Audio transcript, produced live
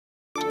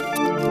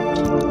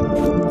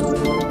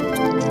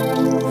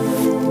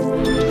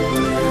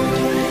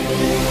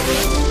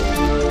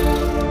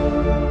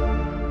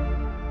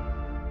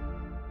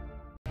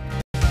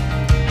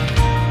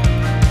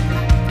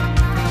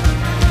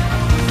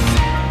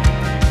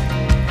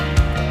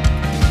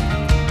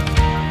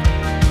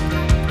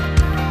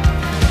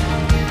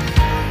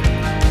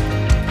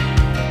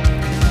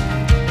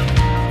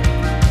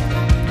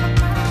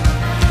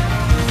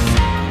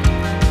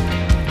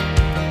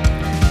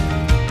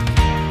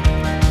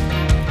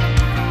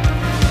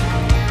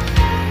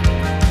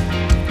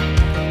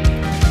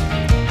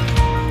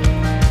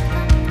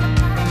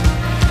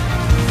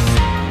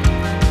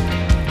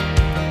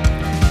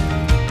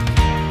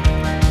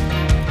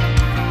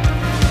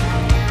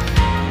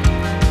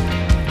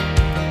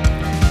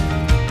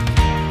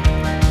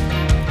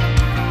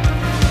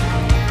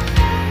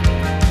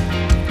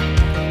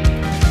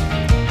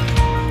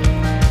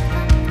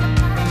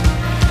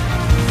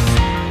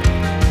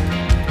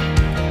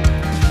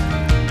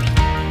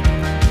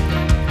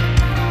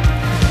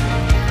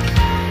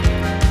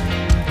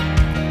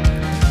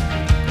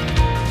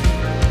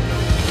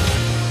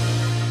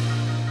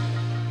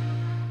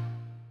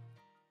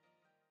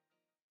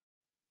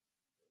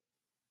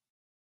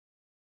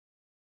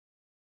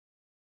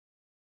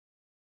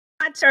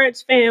My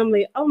church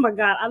family. Oh my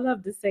God, I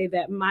love to say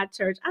that. My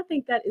church. I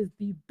think that is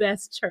the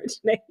best church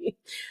name.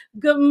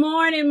 Good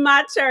morning,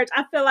 my church.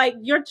 I feel like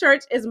your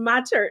church is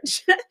my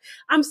church.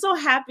 I'm so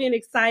happy and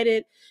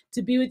excited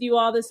to be with you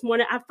all this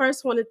morning. I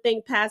first want to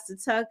thank Pastor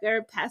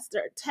Tucker.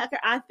 Pastor Tucker,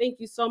 I thank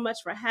you so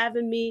much for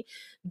having me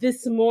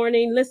this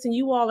morning. Listen,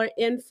 you all are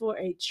in for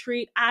a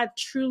treat. I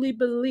truly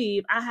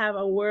believe I have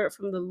a word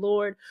from the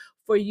Lord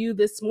for you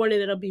this morning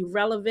that'll be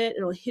relevant.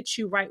 It'll hit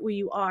you right where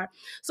you are.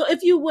 So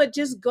if you would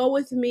just go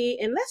with me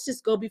and let's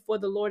just go before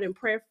the Lord in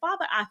prayer.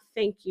 Father, I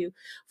thank you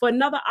for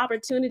another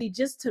opportunity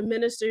just to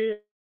minister.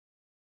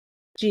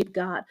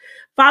 God.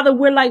 Father,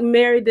 we're like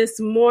Mary this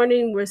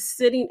morning. We're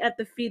sitting at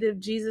the feet of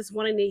Jesus,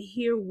 wanting to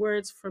hear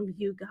words from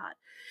you, God.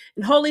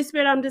 And Holy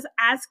Spirit, I'm just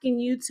asking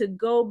you to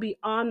go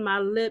beyond my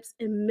lips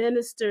and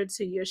minister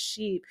to your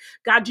sheep.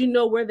 God, you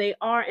know where they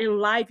are in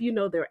life. You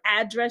know their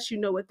address. You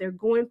know what they're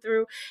going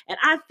through. And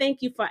I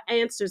thank you for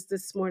answers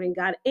this morning,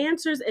 God.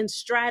 Answers and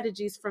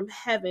strategies from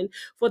heaven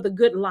for the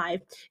good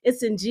life.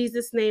 It's in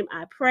Jesus' name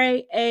I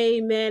pray.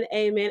 Amen.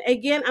 Amen.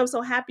 Again, I'm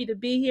so happy to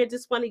be here.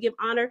 Just want to give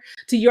honor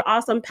to your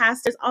awesome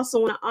pastors. Also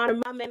want to honor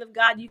my man of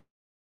God, you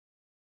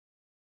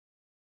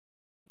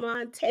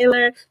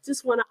Taylor.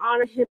 Just want to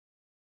honor him.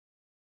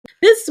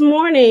 This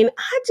morning,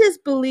 I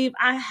just believe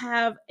I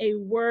have a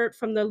word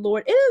from the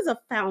Lord. It is a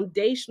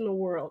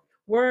foundational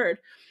word,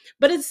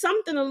 but it's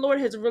something the Lord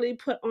has really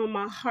put on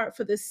my heart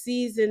for the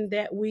season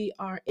that we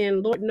are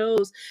in. Lord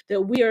knows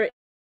that we are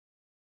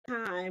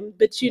time,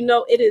 but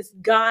it is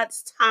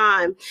God's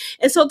time.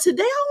 And so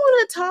today I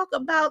want to talk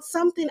about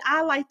something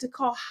I like to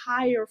call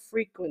higher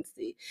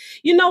frequency.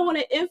 When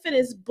an infant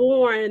is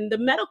born, the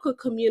medical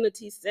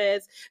community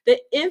says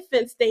that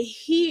infants, they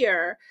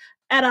hear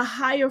at a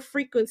higher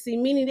frequency,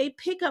 meaning they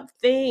pick up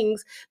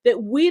things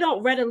that we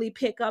don't readily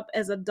pick up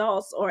as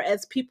adults or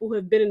as people who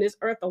have been in this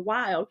earth a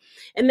while.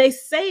 And they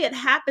say it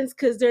happens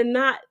because they're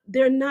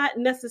not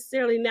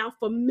necessarily now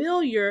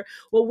familiar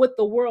with what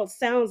the world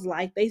sounds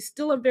like. They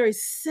still are very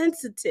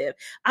sensitive.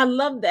 I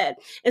love that.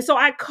 And so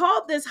I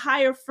call this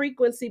higher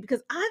frequency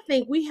because I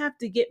think we have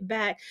to get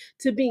back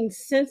to being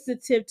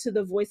sensitive to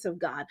the voice of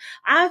God.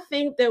 I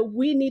think that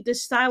we need to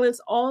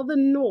silence all the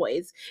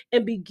noise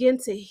and begin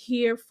to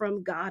hear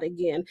from God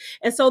again.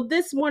 And so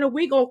this morning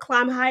we're going to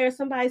climb higher.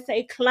 Somebody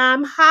say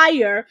climb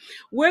higher.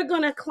 We're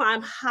going to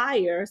climb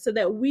higher so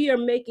that we are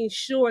making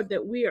sure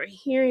that we are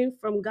hearing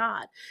from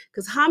God.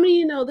 Because how many of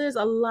you know there's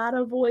a lot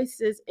of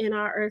voices in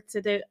our earth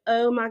today?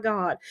 Oh my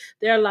God.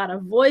 There are a lot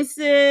of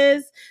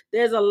voices.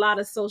 There's a lot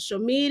of social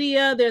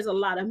media. There's a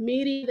lot of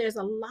media. There's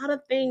a lot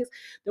of things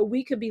that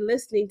we could be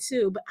listening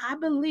to. But I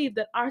believe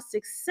that our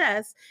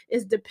success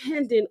is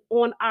dependent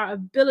on our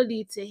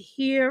ability to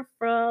hear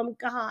from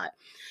God.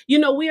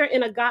 We are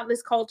in a godless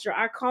culture.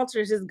 Our culture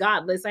is just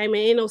godless. I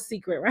mean, ain't no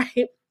secret,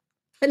 right?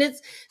 And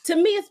to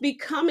me, it's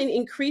becoming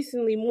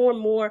increasingly more and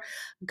more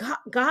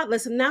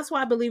godless. And that's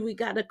why I believe we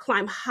got to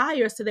climb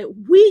higher so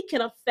that we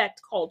can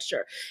affect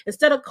culture.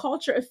 Instead of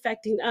culture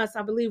affecting us,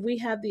 I believe we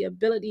have the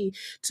ability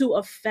to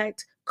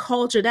affect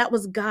culture. That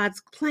was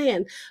God's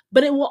plan.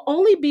 But it will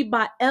only be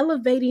by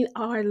elevating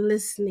our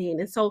listening.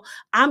 And so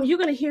you're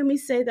going to hear me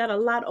say that a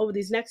lot over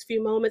these next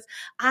few moments.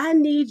 I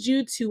need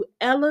you to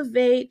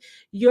elevate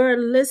your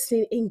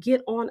listening and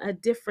get on a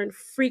different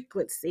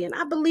frequency. And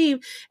I believe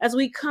as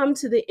we come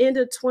to the end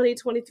of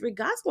 2023,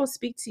 God's going to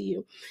speak to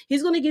you.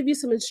 He's going to give you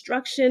some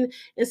instruction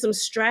and some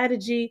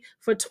strategy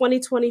for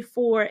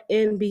 2024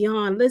 and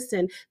beyond.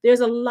 Listen, there's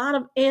a lot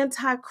of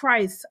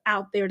antichrists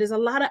out there. There's a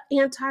lot of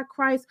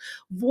antichrist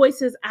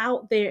voices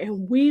out there,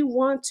 and we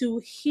want to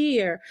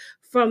hear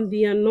from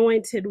the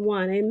anointed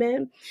one.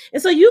 Amen.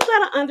 And so you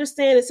got to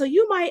understand it. So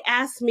you might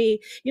ask me,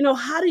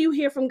 how do you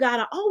hear from God?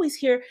 I always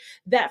hear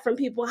that from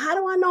people. How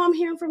do I know I'm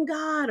hearing from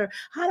God? Or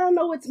how do I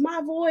know it's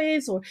my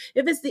voice? Or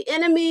if it's the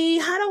enemy,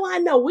 how do I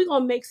know? We're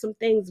going to make some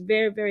things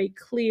very, very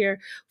clear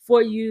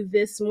for you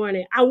this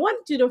morning. I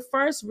want you to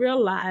first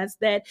realize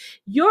that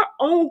your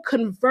own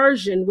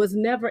conversion was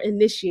never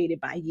initiated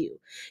by you.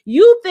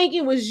 You think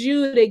it was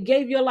you that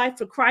gave your life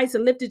to Christ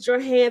and lifted your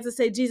hands and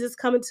said, Jesus,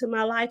 come into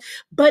my life.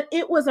 But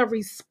it was a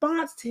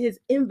response to his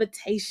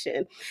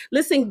invitation.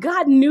 Listen,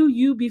 God knew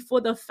you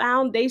before the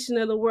foundation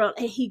of the world,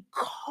 and he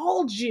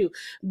called you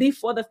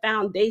before the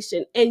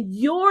foundation. And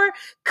your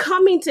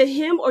coming to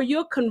him or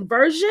your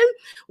conversion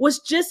was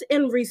just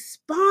in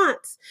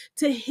response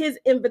to his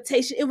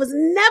invitation. It was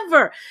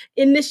never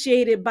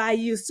initiated by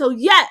you. So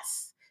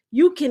yes,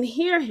 you can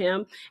hear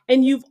him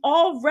and you've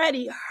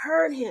already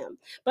heard him.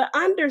 But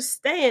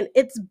understand,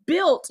 it's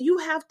built. You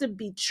have to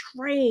be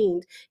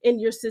trained in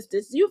your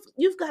systems.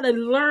 You've got to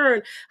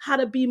learn how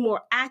to be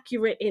more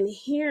accurate in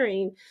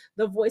hearing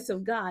the voice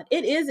of God.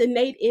 It is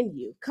innate in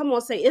you. Come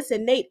on, say it's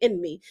innate in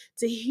me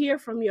to hear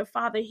from your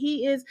Father.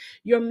 He is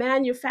your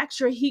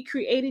manufacturer. He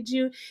created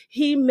you.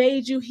 He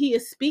made you. He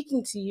is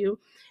speaking to you.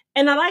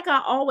 And like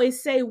I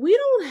always say, we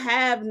don't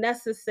have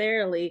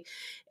necessarily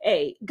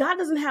God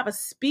doesn't have a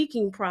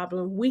speaking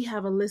problem. We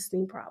have a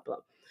listening problem.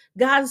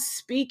 God's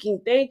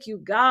speaking. Thank you,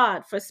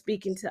 God, for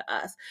speaking to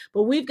us.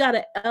 But we've got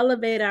to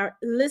elevate our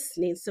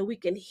listening so we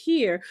can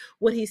hear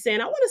what he's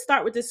saying. I want to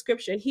start with this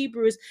scripture in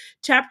Hebrews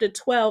chapter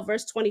 12,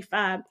 verse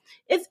 25.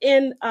 It's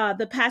in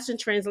the Passion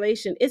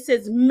Translation. It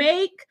says,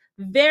 make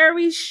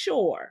very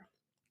sure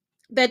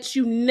that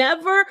you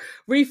never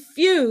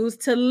refuse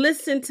to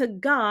listen to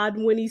God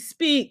when he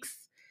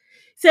speaks.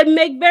 He said,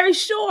 make very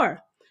sure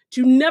that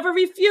you never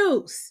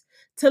refuse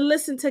to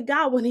listen to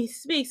God when he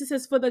speaks. It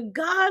says, for the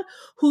God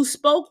who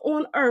spoke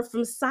on earth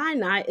from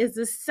Sinai is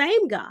the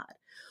same God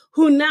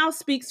who now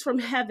speaks from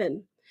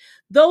heaven.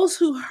 Those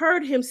who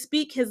heard him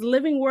speak his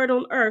living word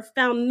on earth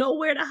found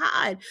nowhere to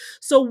hide.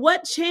 So,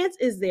 what chance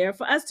is there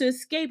for us to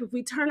escape if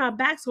we turn our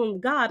backs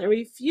on God and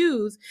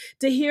refuse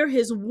to hear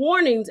his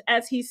warnings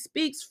as he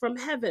speaks from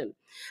heaven?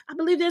 I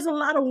believe there's a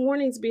lot of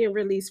warnings being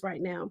released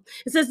right now.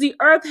 It says, the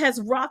earth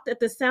has rocked at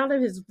the sound of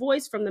his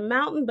voice from the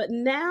mountain, but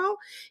now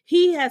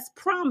he has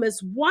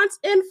promised once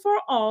and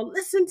for all.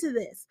 Listen to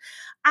this.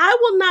 I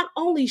will not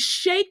only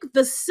shake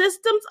the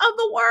systems of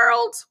the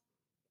world,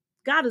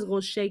 God is going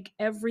to shake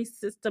every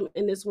system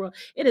in this world.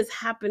 It is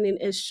happening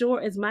as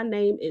sure as my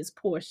name is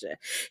Portia.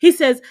 He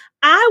says,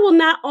 I will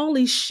not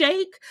only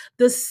shake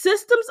the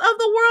systems of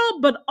the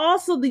world, but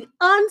also the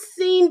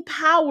unseen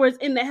powers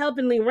in the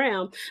heavenly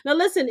realm. Now,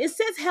 listen, it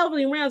says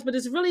heavenly realms, but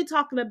it's really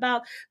talking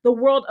about the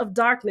world of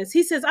darkness.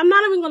 He says, I'm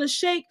not even going to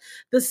shake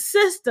the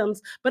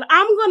systems, but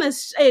I'm going to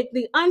shake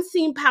the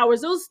unseen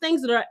powers, those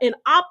things that are in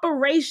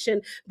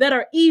operation that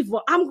are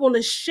evil. I'm going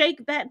to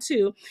shake that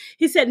too.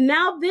 He said,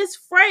 now this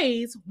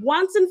phrase,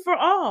 once and for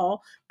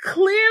all,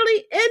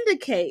 clearly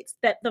indicates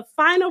that the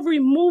final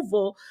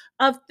removal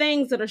of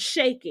things that are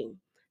shaking,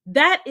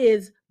 that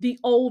is the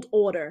old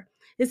order.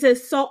 It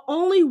says, so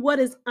only what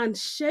is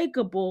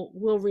unshakable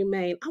will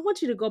remain. I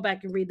want you to go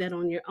back and read that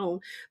on your own.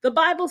 The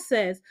Bible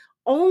says,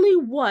 only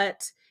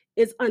what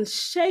is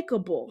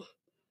unshakable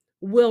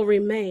will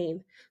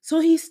remain.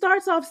 So he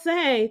starts off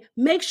saying,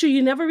 make sure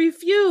you never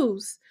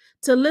refuse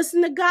to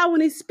listen to God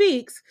when he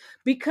speaks,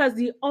 because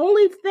the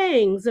only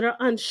things that are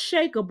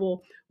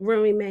unshakable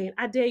will remain.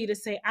 I dare you to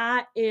say,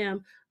 I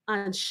am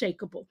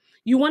unshakable.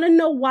 You want to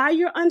know why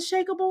you're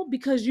unshakable?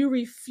 Because you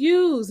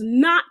refuse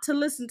not to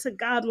listen to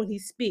God when he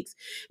speaks.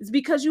 It's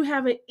because you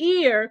have an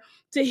ear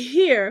to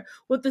hear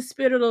what the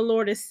Spirit of the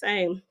Lord is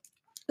saying.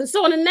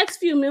 So in the next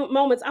few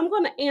moments, I'm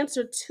going to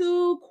answer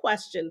two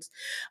questions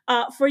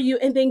for you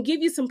and then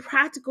give you some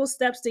practical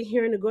steps to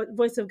hearing the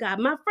voice of God.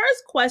 My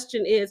first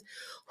question is,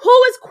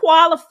 who is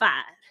qualified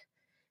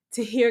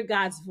to hear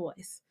God's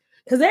voice?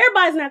 Because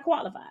everybody's not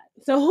qualified.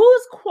 So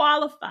who's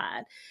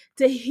qualified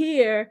to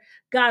hear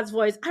God's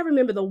voice? I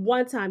remember the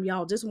one time,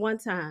 y'all, just one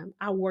time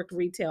I worked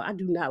retail. I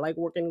do not like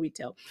working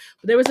retail.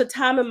 But there was a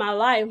time in my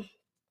life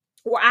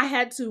where I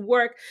had to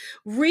work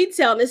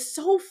retail. And it's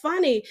so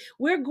funny.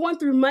 We're going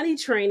through money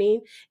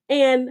training,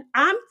 and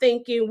I'm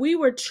thinking we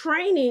were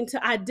training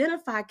to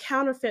identify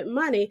counterfeit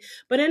money.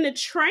 But in the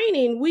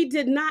training, we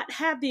did not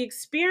have the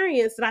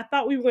experience that I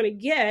thought we were going to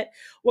get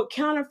with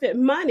counterfeit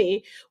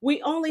money.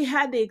 We only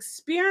had the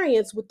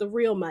experience with the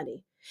real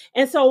money.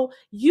 And so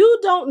you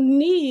don't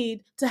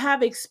need to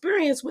have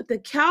experience with the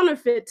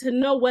counterfeit to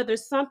know whether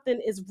something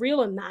is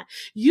real or not.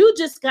 You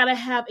just got to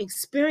have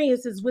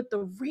experiences with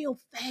the real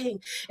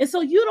thing. And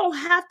so you don't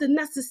have to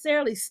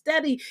necessarily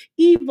study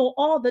evil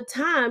all the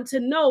time to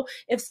know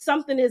if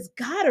something is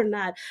God or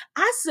not.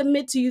 I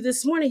submit to you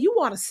this morning, you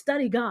ought to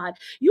study God.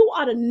 You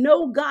ought to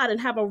know God and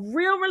have a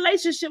real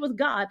relationship with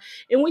God.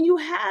 And when you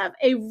have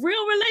a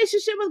real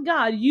relationship with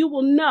God, you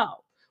will know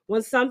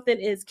when something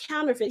is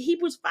counterfeit.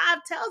 Hebrews 5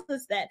 tells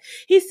us that.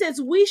 He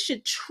says we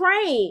should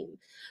train.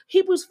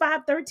 Hebrews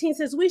 5:13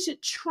 says we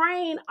should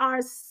train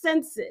our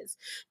senses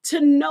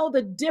to know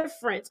the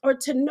difference, or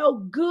to know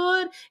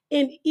good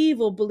and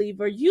evil,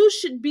 believer. You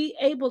should be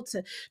able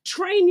to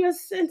train your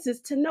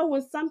senses to know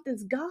when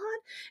something's God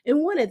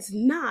and when it's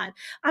not.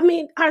 I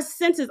mean, our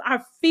senses,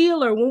 our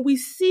feeler, when we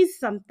see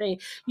something,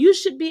 you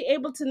should be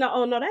able to know,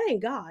 oh, no, that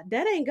ain't God.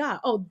 That ain't God.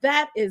 Oh,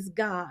 that is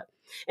God.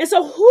 And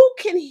so who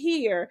can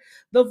hear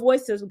the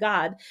voice of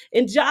God?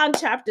 In John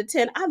chapter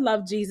 10, I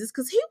love Jesus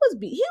because he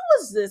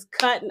was just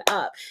cutting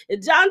up.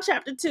 In John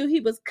chapter 2, he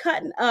was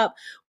cutting up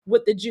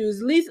with the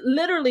Jews.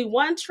 Literally,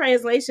 one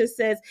translation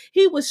says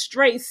he was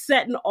straight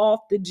setting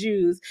off the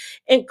Jews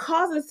and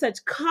causing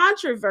such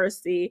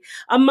controversy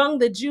among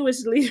the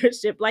Jewish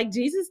leadership, like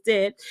Jesus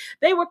did.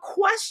 They were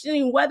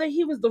questioning whether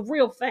he was the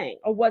real thing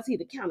or was he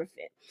the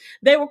counterfeit.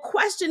 They were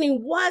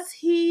questioning, was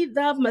he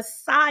the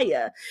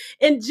Messiah?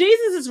 And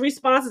Jesus'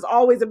 response is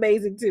always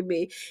amazing to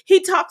me. He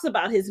talks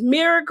about his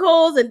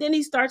miracles, and then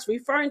he starts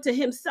referring to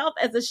himself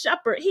as a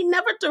shepherd. He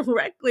never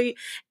directly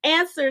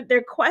answered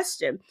their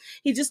question.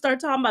 He just started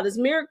talking about his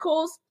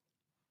miracles.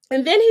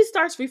 And then he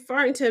starts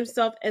referring to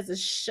himself as a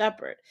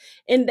shepherd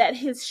and that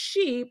his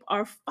sheep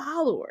are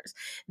followers.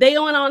 They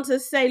went on to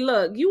say,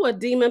 look, you are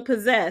demon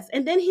possessed.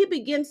 And then he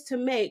begins to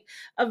make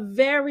a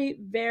very,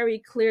 very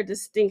clear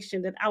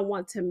distinction that I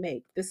want to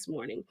make this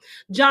morning.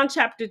 John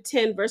chapter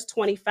 10, verse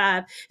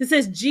 25, it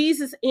says,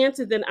 Jesus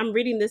answered them. I'm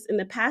reading this in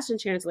the Passion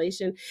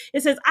Translation.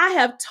 It says, I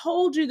have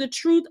told you the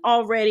truth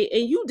already,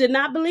 and you did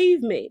not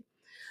believe me.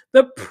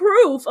 The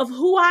proof of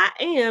who I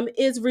am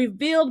is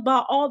revealed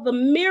by all the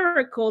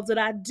miracles that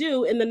I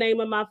do in the name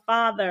of my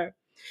Father.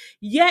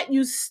 Yet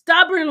you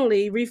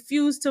stubbornly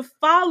refuse to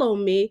follow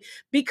me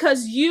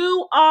because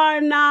you are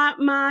not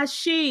my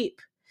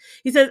sheep.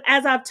 He says,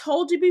 as I've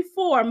told you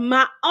before,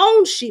 my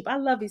own sheep, I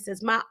love, he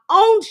says, my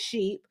own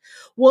sheep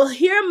will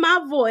hear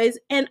my voice,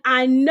 and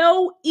I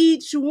know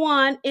each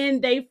one,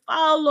 and they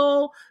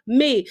follow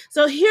me.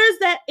 So here's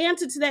that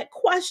answer to that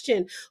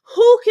question.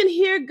 Who can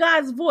hear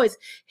God's voice?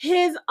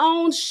 His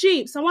own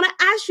sheep. So I want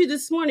to ask you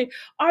this morning,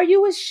 are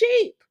you a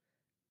sheep?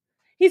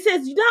 He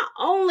says, not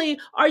only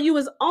are you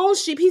his own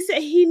sheep, he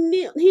said he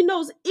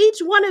knows each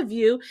one of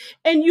you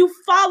and you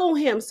follow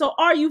him. So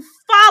are you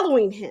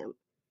following him?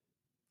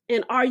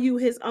 And are you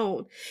his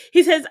own?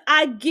 He says,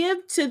 I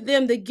give to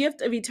them the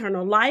gift of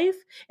eternal life,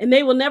 and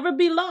they will never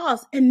be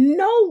lost. And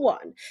no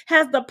one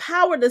has the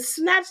power to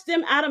snatch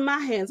them out of my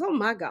hands. Oh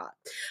my God.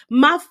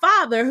 My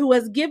Father, who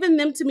has given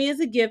them to me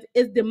as a gift,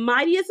 is the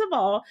mightiest of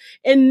all,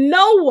 and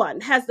no one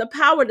has the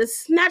power to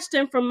snatch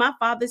them from my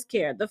Father's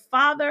care. The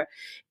Father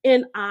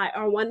and I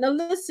are one. Now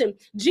listen,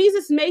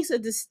 Jesus makes a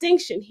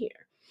distinction here.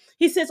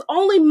 He says,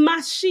 only my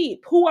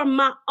sheep who are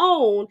my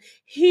own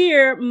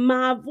hear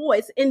my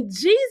voice. And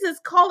Jesus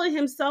calling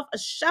himself a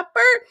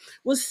shepherd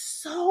was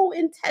so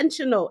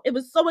intentional. It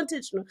was so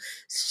intentional.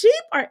 Sheep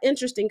are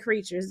interesting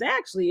creatures. They're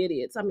actually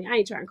idiots. I mean, I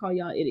ain't trying to call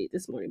y'all idiot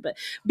this morning, but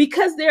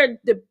because they're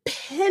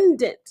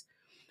dependent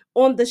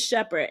on the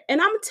shepherd.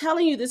 And I'm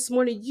telling you this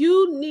morning,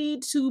 you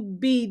need to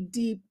be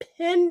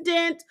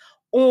dependent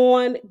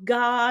on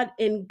God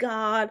and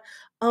God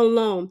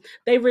alone.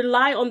 They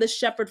rely on the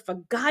shepherd for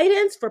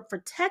guidance, for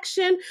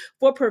protection,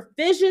 for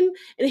provision.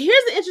 And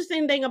here's the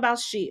interesting thing about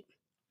sheep.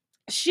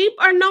 Sheep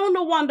are known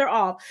to wander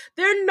off.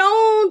 They're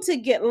known to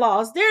get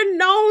lost. They're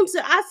known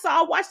to,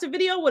 I watched a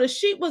video where the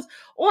sheep was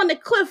on the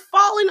cliff,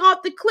 falling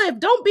off the cliff.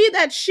 Don't be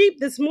that sheep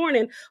this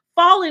morning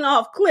falling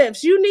off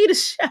cliffs. You need a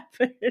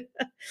shepherd.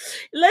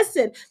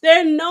 Listen,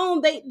 they're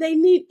known, they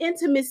need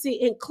intimacy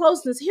and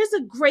closeness. Here's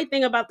a great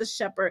thing about the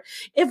shepherd.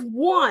 If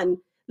one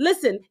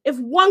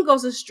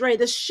goes astray,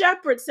 the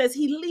shepherd says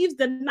he leaves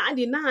the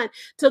 99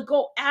 to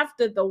go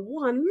after the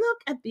one. Look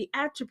at the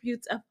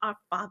attributes of our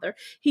Father.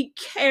 He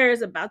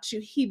cares about you.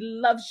 He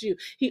loves you.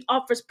 He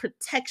offers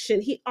protection.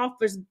 He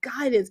offers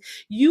guidance.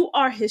 You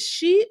are his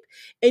sheep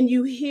and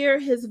you hear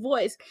his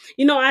voice.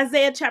 You know,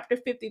 Isaiah chapter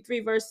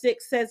 53 verse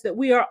 6 says that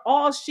we are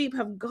all sheep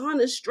have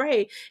gone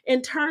astray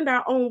and turned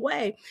our own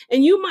way.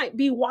 And you might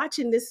be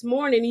watching this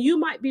morning, and you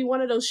might be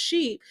one of those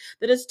sheep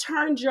that has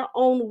turned your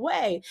own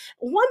way.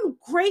 One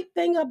great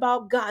thing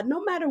about God,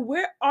 no matter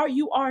where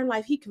you are in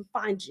life, he can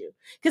find you,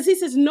 because he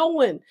says no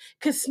one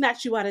can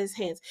snatch you out of his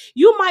hands.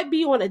 You might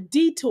be on a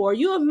detour.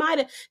 You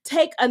might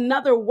take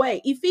another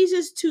way.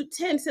 Ephesians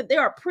 2:10 said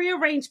there are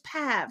prearranged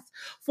paths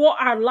for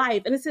our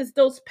life. And it says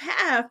those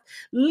paths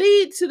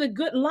lead to the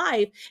good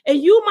life.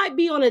 And you might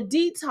be on a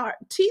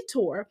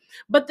detour,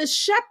 but the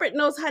shepherd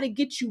knows how to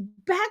get you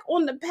back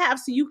on the path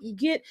so you can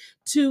get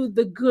to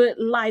the good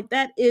life.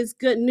 That is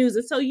good news.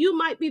 And so you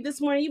might be this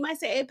morning, you might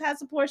say, hey,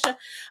 Pastor Portia,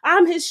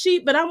 I'm his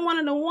sheep, but I'm one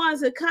of the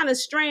ones that kind of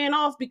straying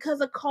off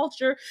because of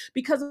culture,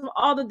 because of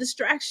all the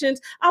distractions.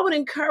 I would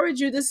encourage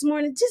you this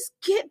morning, just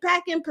get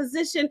back in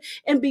position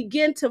and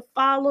begin to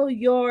follow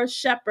your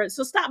shepherd.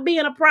 So stop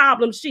being a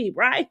problem sheep,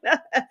 right?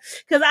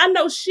 Because I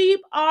know sheep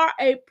are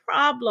a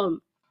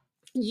problem.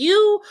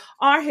 You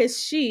are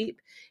his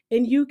sheep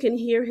and you can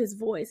hear his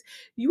voice.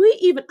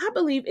 I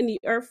believe in the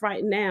earth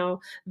right now,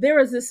 there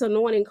is this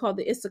anointing called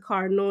the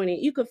Issachar anointing.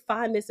 You could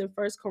find this in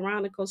First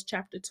Chronicles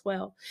chapter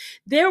 12.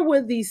 There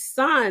were these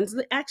sons,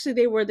 actually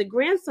they were the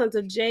grandsons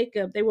of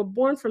Jacob. They were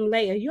born from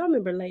Leah. You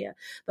remember Leah.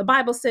 The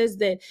Bible says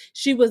that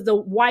she was the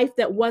wife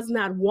that was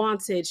not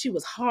wanted. She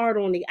was hard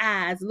on the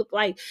eyes, looked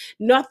like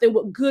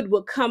nothing good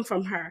would come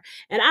from her.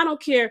 And I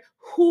don't care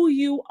who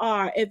you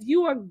are. If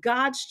you are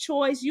God's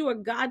choice, you are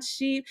God's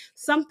sheep,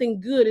 something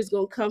good is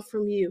going to come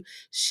from you.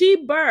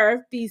 She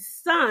birthed these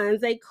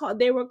sons. She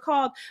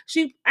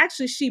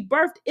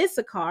birthed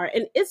Issachar,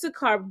 and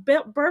Issachar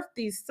birthed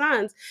these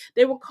sons.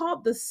 They were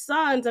called the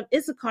sons of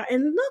Issachar.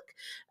 And look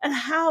at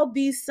how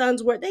these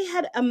sons were. They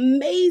had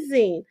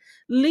amazing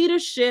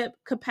leadership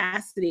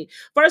capacity.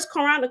 First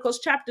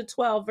Chronicles chapter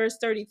 12, verse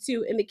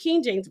 32 in the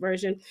King James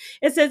Version,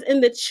 it says,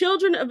 "And the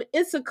children of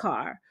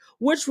Issachar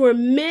which were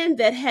men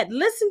that had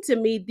listened to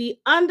me, the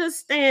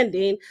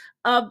understanding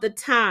of the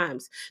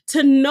times,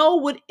 to know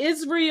what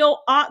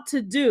Israel ought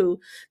to do.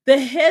 The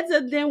heads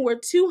of them were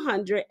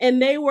 200,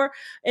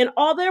 and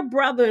all their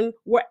brethren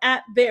were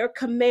at their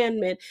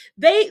commandment.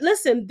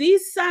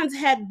 These sons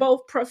had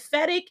both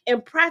prophetic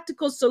and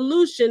practical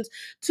solutions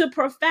to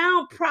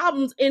profound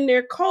problems in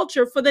their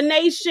culture for the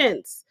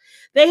nations.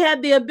 They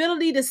had the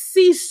ability to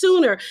see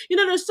sooner.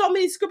 There's so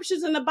many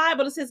scriptures in the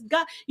Bible that says,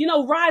 God,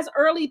 rise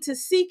early to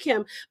seek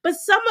him. But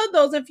some of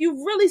those, if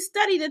you really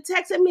study the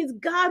text, it means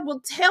God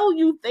will tell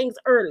you things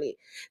early.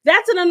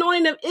 That's an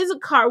anointing of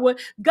Issachar, where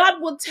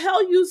God will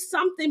tell you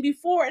something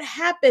before it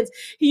happens.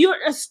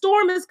 A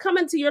storm is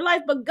coming to your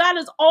life, but God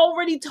has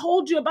already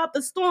told you about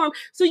the storm,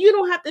 so you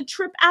don't have to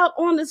trip out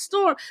on the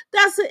storm.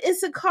 That's an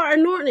Issachar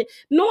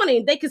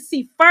anointing. They can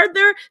see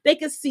further, they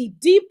can see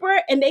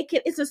deeper, and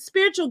it's a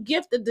spiritual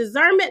gift of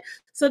discernment,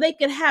 so they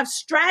can have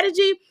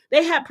strategy.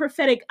 They have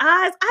prophetic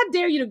eyes. I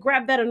dare you to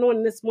grab that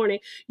anointing this morning.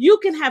 You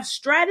can have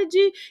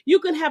strategy. You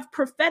can have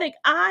prophetic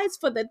eyes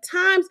for the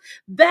times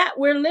that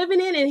we're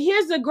living in. And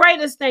here's the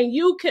greatest thing.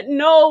 You can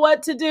know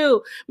what to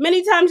do.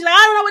 Many times you're like,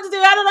 I don't know what to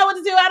do. I don't know what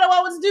to do. I don't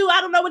know what to do.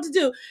 I don't know what to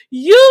do.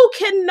 You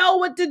can know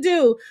what to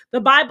do.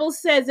 The Bible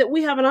says that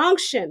we have an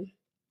unction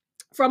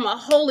from a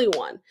holy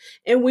one,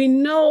 and we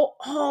know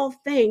all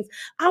things.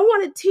 I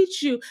want to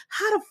teach you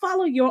how to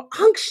follow your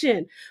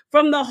unction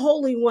from the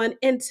Holy One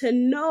and to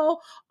know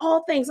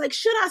all things. Like,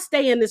 should I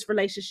stay in this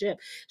relationship?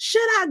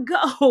 Should I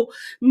go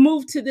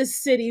move to this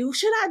city?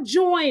 Should I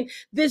join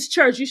this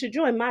church? You should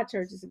join my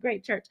church. It's a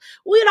great church.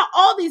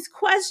 All these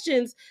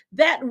questions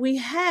that we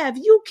have,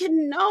 you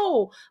can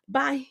know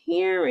by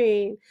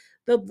hearing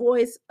the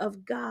voice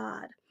of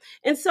God.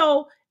 And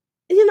so,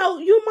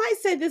 you might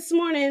say this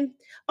morning,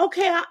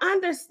 okay, I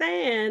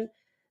understand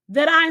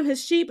that I'm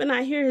his sheep and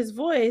I hear his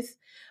voice,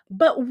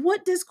 but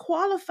what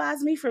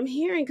disqualifies me from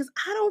hearing? Because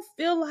I don't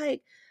feel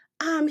like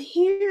I'm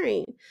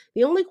hearing.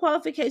 The only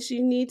qualification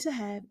you need to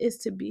have is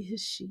to be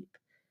his sheep,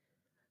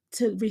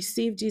 to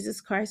receive Jesus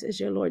Christ as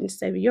your Lord and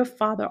Savior. Your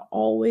Father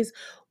always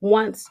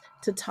wants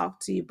to talk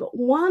to you. But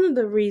one of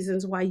the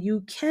reasons why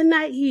you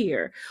cannot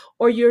hear,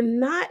 or you're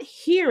not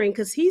hearing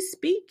because he's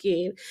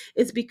speaking,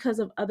 is because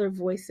of other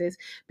voices,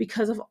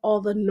 because of all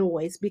the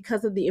noise,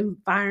 because of the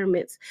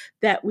environments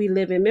that we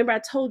live in. Remember, I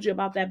told you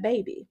about that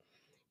baby.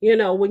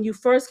 When you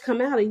first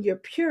come out and you're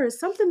pure,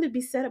 something to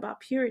be said about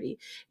purity.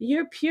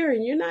 You're pure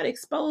and you're not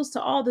exposed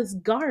to all this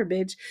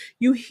garbage.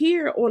 You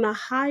hear on a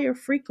higher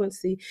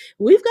frequency.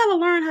 We've got to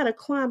learn how to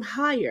climb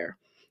higher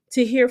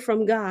to hear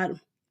from God.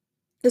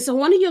 And so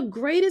one of your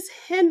greatest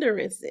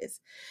hindrances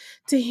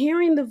to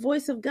hearing the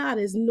voice of God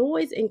is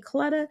noise and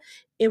clutter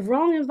in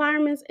wrong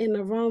environments and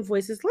the wrong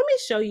voices. Let me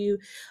show you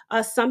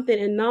something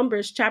in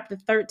Numbers chapter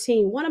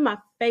 13, one of my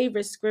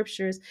favorite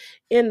scriptures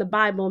in the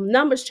Bible.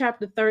 Numbers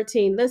chapter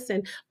 13.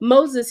 Listen,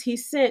 Moses, he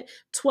sent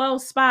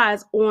 12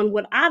 spies on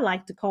what I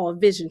like to call a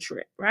vision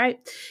trip, right?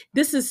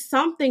 This is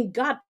something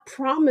God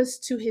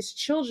promised to his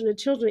children, the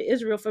children of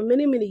Israel, for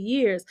many, many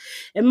years.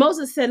 And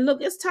Moses said,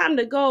 look, it's time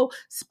to go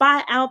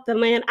spy out the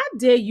land. I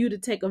dare you to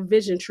take a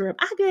vision trip.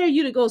 I dare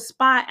you to go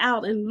spy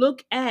out and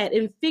look at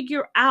and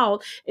figure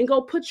out and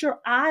go put your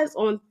eyes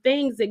on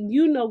things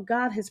that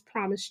God has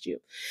promised you.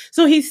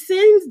 So he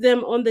sends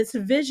them on this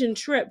vision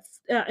trip.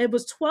 It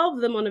was 12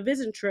 of them on a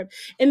vision trip,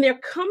 and they're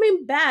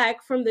coming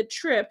back from the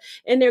trip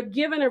and they're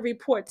giving a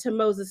report to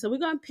Moses. So we're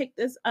going to pick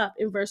this up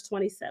in verse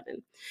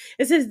 27.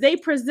 It says, they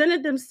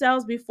presented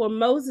themselves before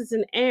Moses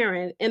and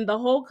Aaron and the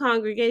whole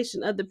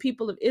congregation of the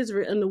people of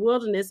Israel in the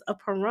wilderness of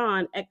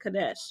Paran at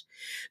Kadesh.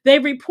 They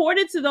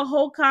reported to the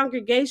whole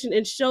congregation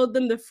and showed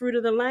them the fruit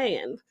of the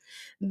land.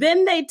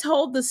 Then they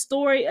told the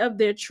story of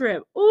their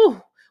trip.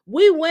 Ooh,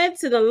 we went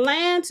to the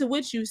land to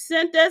which you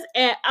sent us,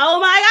 and oh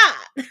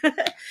my God,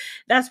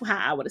 that's how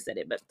I would have said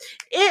it, but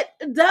it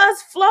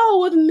does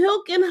flow with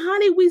milk and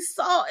honey. We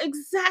saw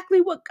exactly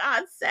what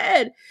God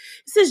said. It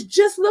says,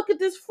 just look at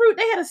this fruit.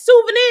 They had a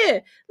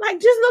souvenir, like,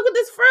 just look at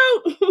this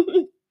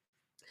fruit.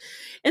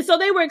 And so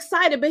they were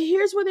excited, but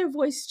here's where their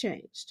voice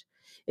changed.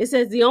 It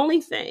says, the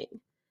only thing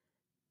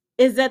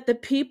is that the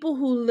people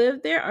who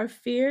live there are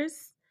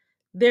fierce.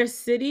 Their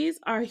cities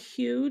are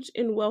huge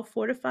and well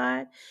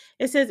fortified.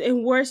 It says,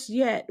 and worse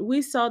yet,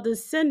 we saw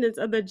descendants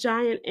of the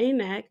giant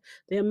Anak.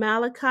 The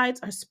Amalekites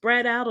are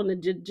spread out on the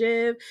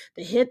Negev,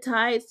 the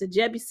Hittites, the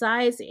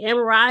Jebusites, the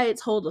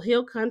Amorites hold the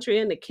hill country,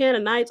 and the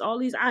Canaanites, all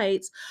these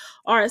ites,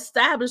 are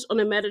established on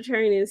the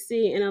Mediterranean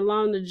Sea and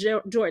along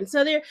the Jordan.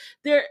 So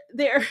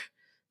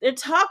they're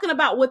talking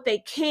about what they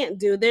can't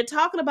do. They're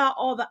talking about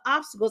all the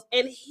obstacles.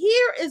 And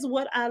here is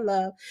what I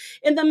love.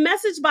 In the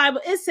Message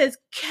Bible, it says,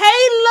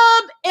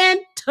 Caleb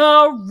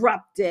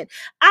interrupted.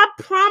 I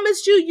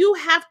promise you, you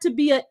have to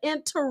be an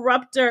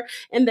interrupter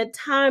in the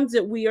times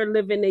that we are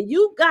living in.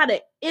 You got to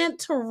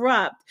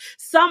interrupt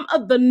some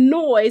of the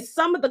noise,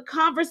 some of the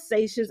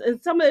conversations,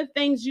 and some of the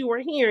things you were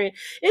hearing.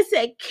 It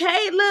said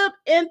Caleb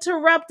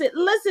interrupted.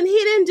 Listen, he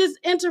didn't just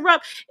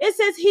interrupt. It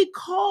says he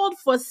called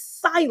for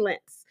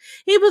silence.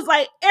 He was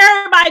like,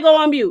 everybody go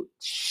on mute.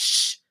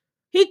 Shh.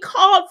 He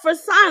called for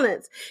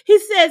silence. He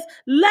says,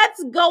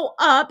 let's go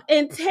up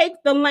and take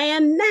the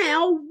land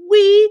now.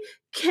 We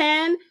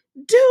can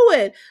do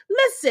it.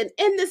 Listen,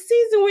 in the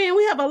season we're in,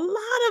 we have a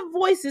lot of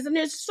voices, and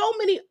there's so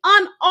many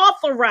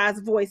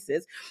unauthorized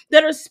voices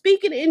that are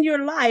speaking in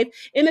your life.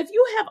 And if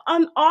you have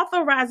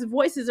unauthorized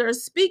voices that are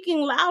speaking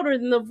louder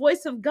than the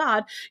voice of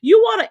God, you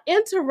want to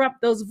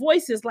interrupt those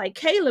voices like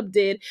Caleb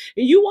did,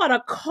 and you want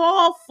to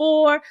call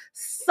for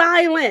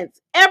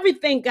silence.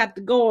 Everything got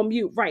to go on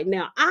mute right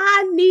now.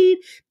 I need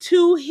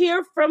to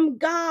hear from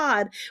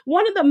God.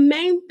 One of the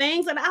main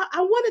things, and I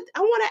want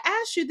to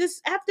ask you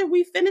this after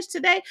we finish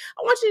today.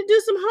 I want you to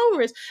do some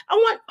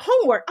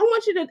homework. I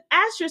want you to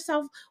ask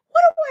yourself,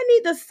 what do I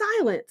need to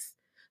silence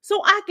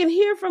so I can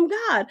hear from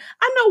God?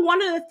 I know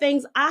one of the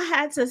things I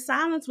had to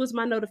silence was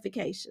my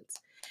notifications.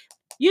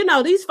 You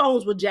know, these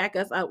phones will jack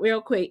us up real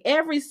quick.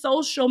 Every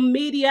social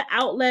media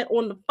outlet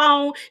on the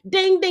phone,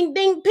 ding, ding,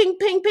 ding, ping,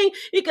 ping, ping.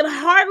 You can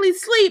hardly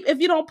sleep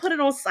if you don't put it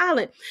on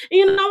silent. And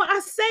you know,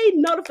 I say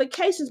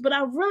notifications, but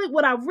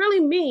what I really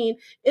mean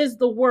is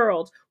the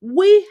world.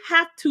 We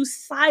have to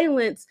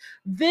silence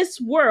this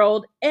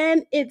world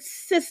and its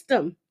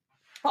system.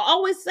 I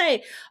always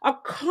say a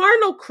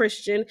carnal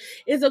Christian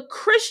is a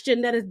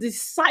Christian that is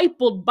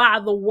discipled by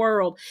the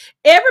world.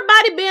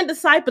 Everybody being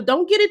discipled,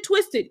 don't get it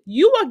twisted.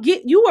 You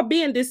are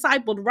being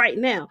discipled right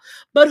now.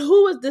 But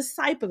who is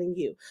discipling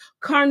you?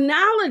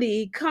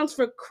 Carnality comes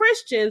for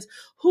Christians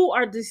who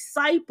are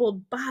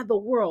discipled by the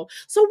world.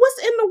 So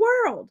what's in the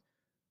world?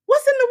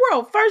 What's in the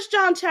world? First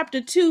John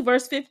chapter 2,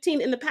 verse 15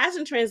 in the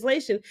Passion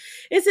Translation,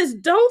 it says,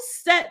 don't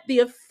set the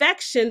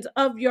affections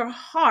of your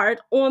heart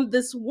on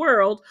this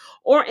world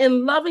or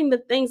in loving the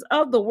things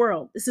of the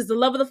world. This is the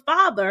love of the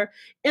Father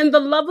and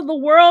the love of the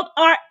world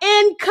are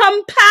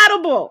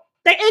incompatible.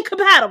 They're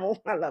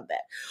incompatible. I love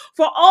that.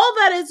 For all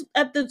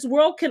that this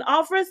world can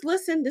offer us,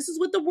 listen, this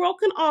is what the world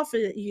can offer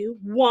you.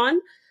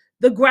 One,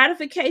 the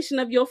gratification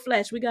of your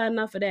flesh. We got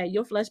enough of that.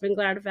 Your flesh been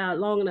gratified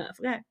long enough.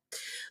 Okay.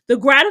 The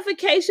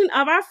gratification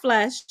of our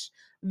flesh,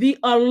 the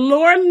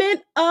allurement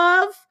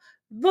of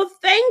the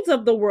things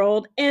of the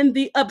world, and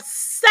the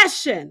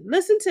obsession,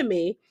 listen to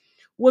me,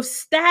 with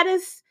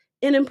status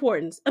and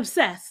importance.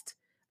 Obsessed.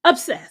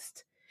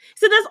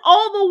 So that's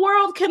all the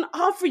world can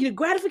offer you: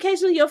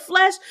 gratification of your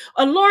flesh,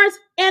 allurance,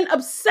 and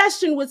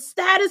obsession with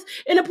status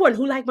and importance.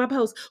 Who liked my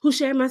post? Who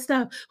shared my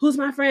stuff? Who's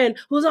my friend?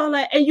 Who's all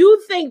that? And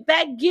you think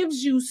that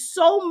gives you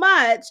so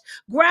much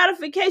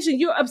gratification.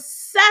 You're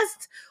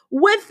obsessed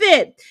with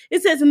it.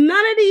 It says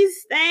none of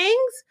these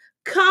things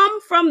come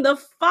from the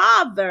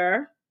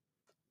Father,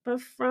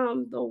 but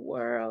from the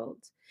world.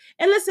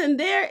 And listen,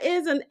 there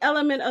is an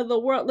element of the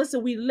world.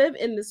 Listen, we live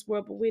in this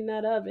world, but we're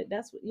not of it.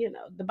 That's what,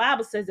 the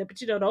Bible says that, but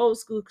the old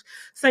school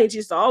saints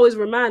used to always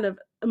remind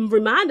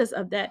us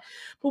of that.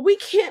 But we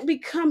can't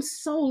become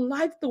so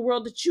like the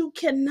world that you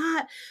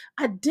cannot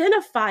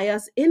identify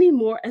us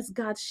anymore as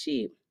God's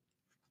sheep.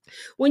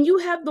 When you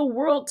have the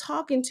world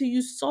talking to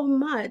you so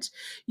much,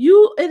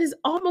 it is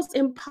almost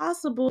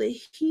impossible to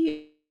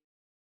hear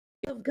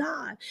of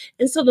God.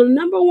 And so the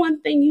number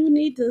one thing you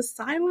need to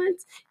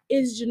silence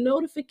is your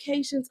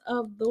notifications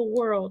of the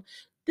world.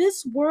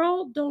 This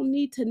world don't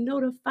need to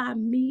notify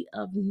me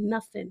of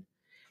nothing.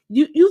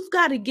 You've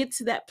got to get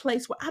to that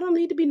place where I don't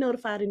need to be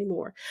notified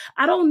anymore.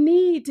 I don't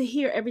need to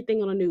hear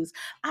everything on the news.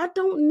 I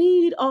don't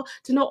need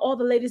to know all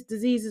the latest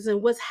diseases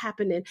and what's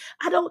happening.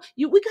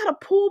 We got to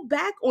pull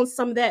back on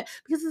some of that,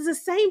 because it's the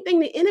same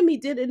thing the enemy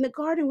did in the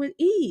garden with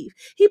Eve.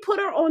 He put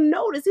her on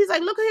notice. He's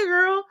like, look here,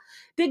 girl.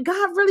 Did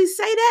God really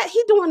say that?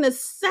 He's doing the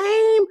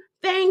same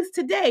things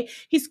today.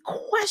 He's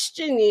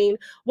questioning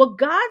what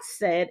God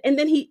said, and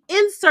then he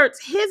inserts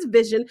his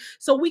vision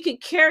so we can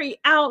carry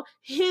out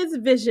his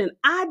vision.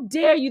 I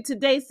dare you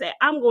today say,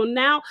 I'm going to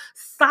now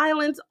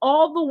silence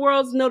all the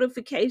world's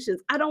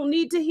notifications. I don't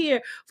need to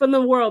hear from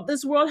the world.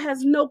 This world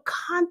has no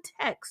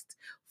context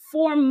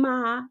for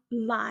my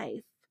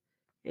life.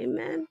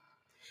 Amen.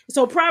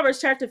 So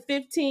Proverbs chapter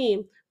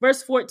 15,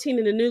 verse 14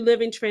 in the New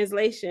Living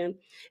Translation,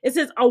 it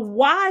says, a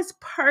wise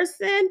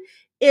person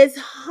is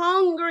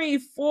hungry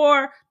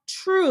for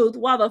truth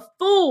while the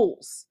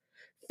fools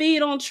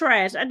feed on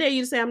trash. I dare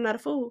you to say I'm not a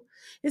fool.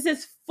 It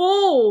says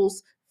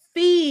fools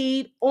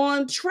feed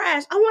on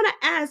trash. I want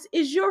to ask,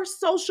 is your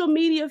social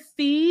media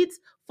feeds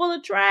full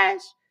of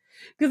trash?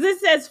 Because it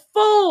says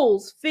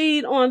fools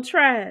feed on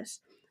trash.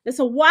 It's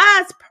a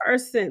wise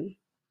person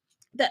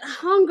that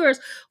hungers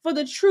for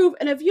the truth.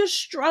 And if you're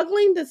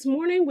struggling this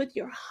morning with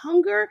your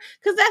hunger,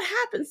 because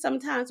that happens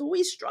sometimes when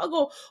we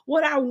struggle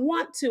with our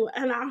want to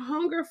and our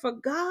hunger for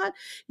God,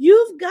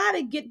 you've got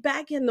to get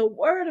back in the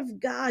word of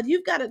God.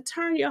 You've got to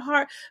turn your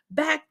heart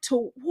back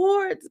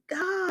towards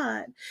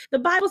God. The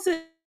Bible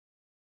says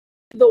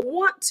the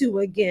want to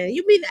again.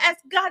 You mean to ask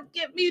God,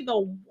 give me the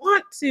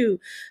want to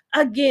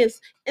again,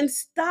 and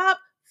stop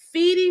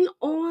feeding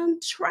on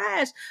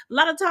trash. A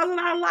lot of times in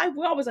our life,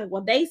 we're always like,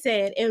 well, they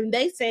said, and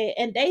they said,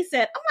 and they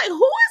said. I'm like,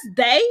 who is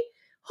they?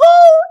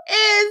 Who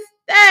is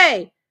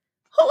they?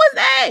 Who is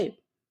they?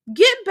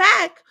 Get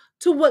back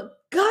to what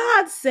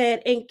God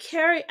said and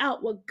carry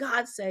out what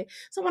God said.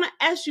 So I want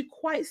to ask you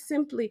quite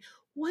simply,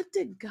 what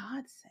did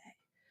God say?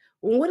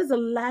 What is the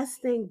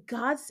last thing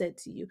God said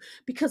to you?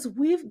 Because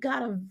we've got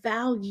to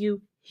value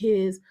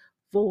his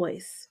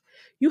voice.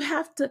 You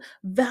have to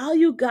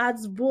value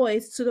God's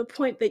voice to the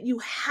point that you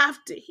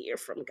have to hear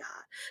from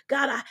God.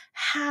 God, I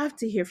have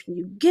to hear from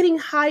you. Getting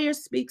higher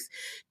speaks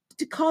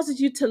to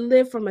causes you to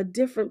live from a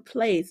different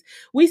place.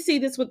 We see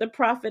this with the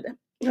prophet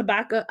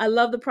Habakkuk. I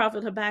love the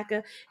prophet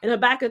Habakkuk. In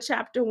Habakkuk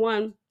chapter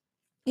 1,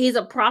 he's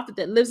a prophet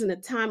that lives in a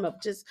time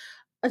of just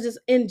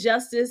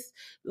injustice,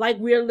 like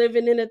we're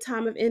living in a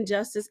time of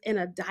injustice and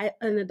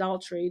an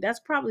adultery. That's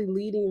probably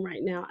leading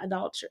right now.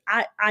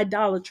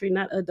 Idolatry,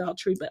 not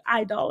adultery, but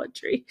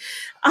idolatry.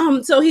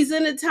 So he's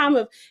in a time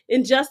of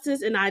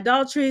injustice and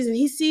idolatries, and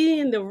he's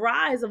seeing the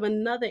rise of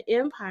another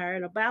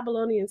empire, the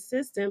Babylonian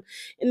system,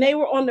 and they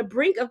were on the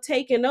brink of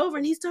taking over.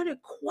 And he started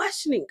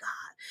questioning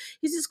God.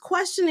 He's just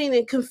questioning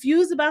and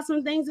confused about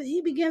some things, and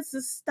he begins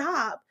to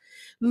stop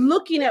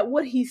looking at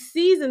what he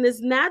sees in this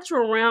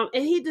natural realm,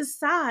 and he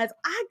decides,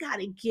 I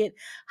gotta get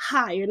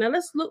higher. Now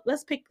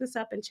let's pick this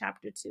up in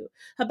chapter 2.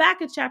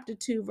 Habakkuk chapter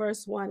 2,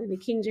 verse 1 in the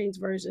King James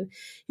Version.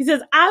 He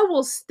says, I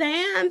will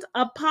stand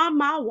upon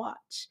my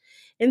watch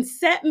and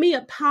set me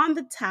upon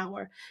the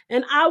tower,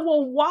 and I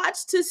will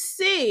watch to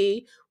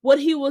see what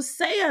he will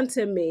say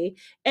unto me,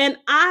 and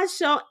I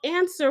shall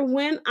answer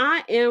when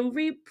I am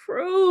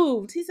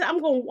reproved. He said,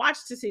 I'm going to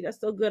watch to see. That's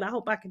so good. I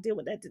hope I can deal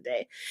with that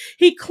today.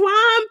 He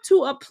climbed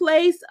to a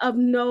place of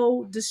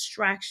no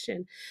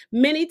distraction.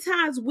 Many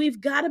times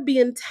we've got to be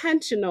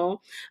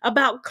intentional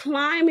about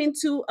climbing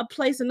to a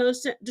place of no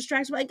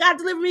distraction. Like, God,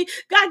 deliver me.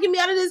 God, get me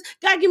out of this.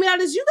 God, get me out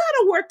of this. You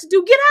got to work to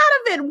do. Get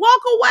out of it.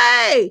 Walk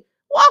away.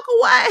 Walk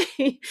away.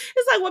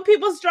 It's like when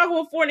people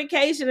struggle with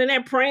fornication and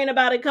they're praying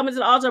about it, coming to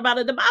the altar about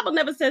it. The Bible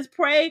never says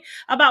pray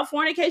about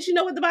fornication. You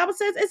know what the Bible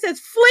says? It says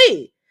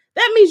flee.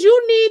 That means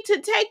you need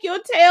to take your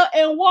tail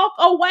and walk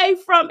away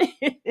from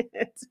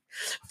it.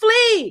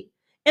 Flee.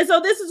 And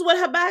so this is what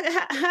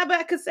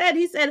Habakkuk said.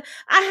 He said,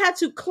 I had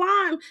to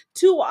climb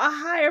to a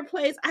higher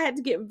place. I had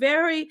to get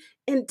very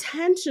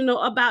intentional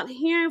about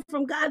hearing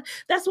from God.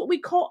 That's what we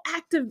call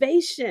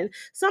activation.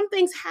 Some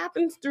things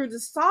happen through the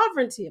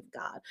sovereignty of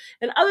God,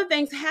 and other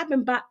things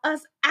happen by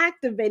us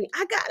activating.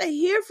 I got to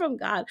hear from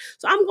God.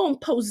 So I'm going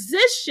to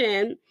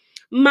position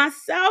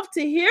myself to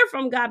hear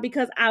from God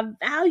because I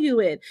value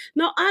it.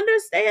 Now,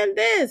 understand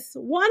this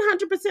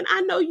 100%.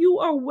 I know you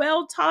are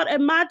well taught at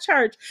my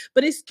church,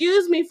 but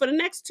excuse me for the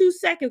next 2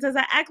 seconds as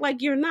I act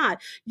like you're not.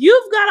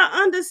 You've got to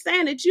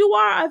understand that you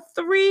are a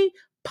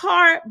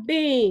three-part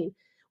being.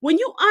 When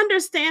you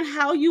understand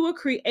how you were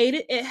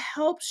created, it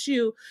helps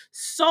you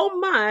so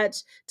much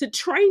to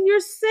train your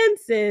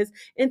senses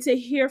and to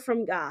hear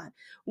from God.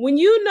 When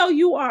you know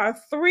you are a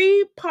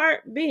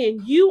three-part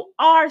being, you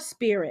are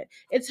spirit.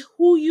 It's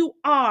who you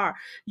are.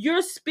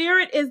 Your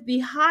spirit is the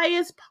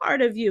highest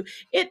part of you.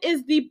 It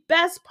is the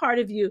best part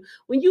of you.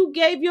 When you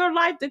gave your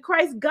life to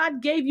Christ,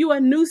 God gave you a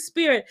new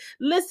spirit.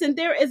 Listen,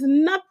 there is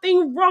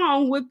nothing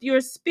wrong with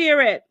your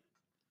spirit.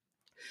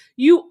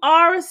 You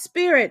are a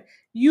spirit.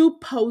 You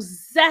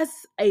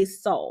possess a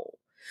soul.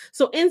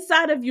 So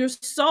inside of your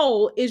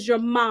soul is your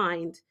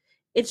mind.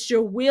 It's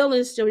your will,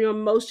 it's your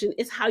emotion.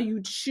 It's how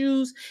you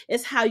choose.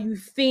 It's how you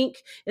think.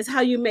 It's how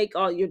you make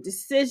all your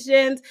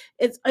decisions.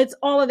 It's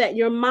all of that.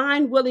 Your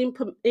mind, will,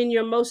 and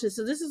your emotions.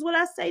 So this is what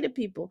I say to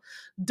people.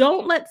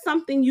 Don't let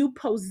something you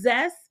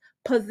possess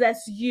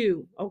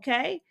you,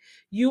 okay?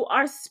 You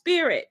are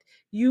spirit.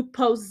 You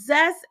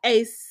possess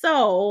a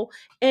soul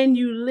and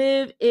you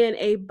live in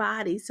a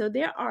body. So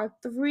there are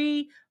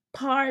three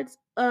parts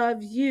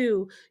of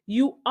you.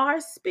 You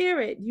are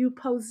spirit, you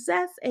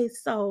possess a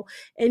soul,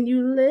 and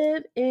you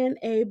live in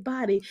a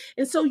body.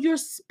 And so your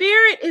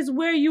spirit is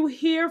where you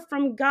hear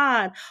from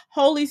God.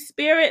 Holy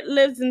Spirit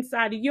lives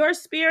inside of your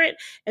spirit,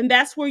 and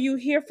that's where you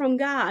hear from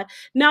God.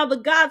 Now, the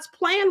God's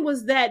plan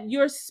was that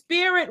your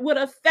spirit would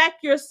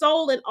affect your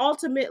soul and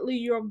ultimately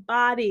your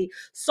body.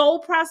 Soul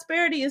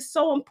prosperity is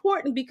so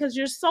important because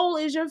your soul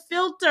is your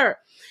filter.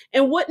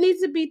 And what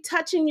needs to be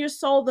touching your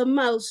soul the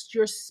most?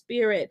 Your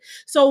spirit.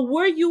 So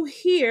where you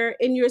hear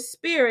in your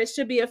spirit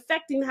should be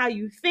affecting how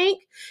you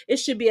think, it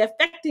should be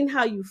affecting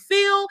how you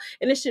feel,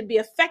 and it should be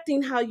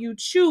affecting how you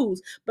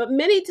choose. But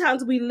many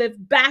times we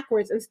live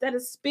backwards. Instead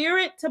of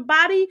spirit to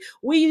body,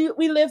 we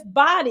live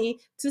body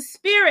to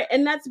spirit,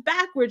 and that's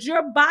backwards.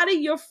 Your body,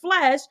 your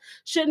flesh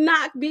should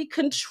not be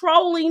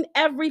controlling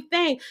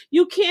everything.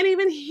 You can't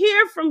even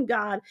hear from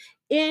God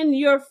in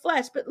your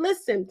flesh. But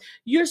listen,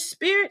 your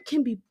spirit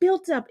can be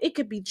built up. It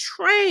could be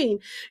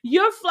trained.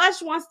 Your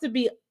flesh wants to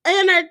be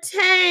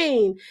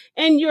entertained,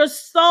 and your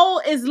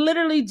soul is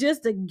literally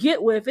just a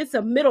get with. It's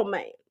a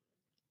middleman.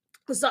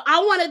 So I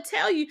want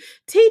to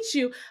teach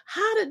you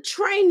how to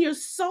train your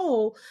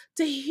soul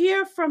to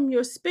hear from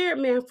your spirit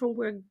man from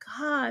where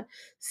God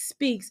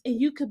speaks,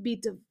 and you could be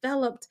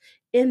developed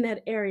in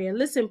that area.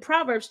 Listen,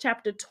 Proverbs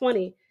chapter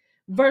 20,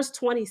 verse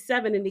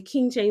 27 in the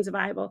King James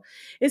Bible.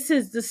 It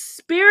says, the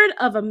spirit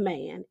of a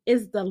man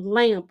is the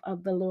lamp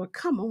of the Lord.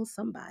 Come on,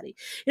 somebody.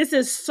 It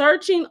says,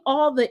 searching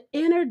all the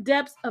inner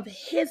depths of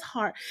his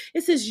heart.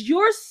 It says,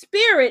 your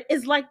spirit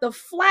is like the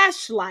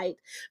flashlight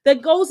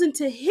that goes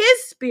into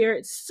his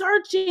spirit,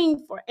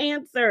 searching for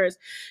answers.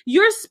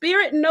 Your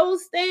spirit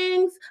knows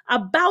things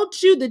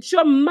about you that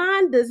your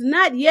mind does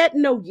not yet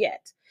know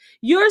yet.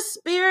 Your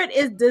spirit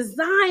is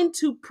designed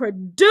to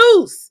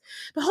produce.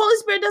 The Holy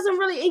Spirit doesn't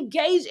really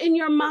engage in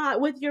your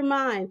mind with your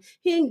mind.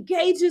 He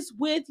engages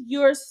with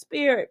your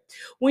spirit.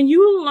 When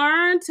you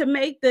learn to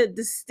make the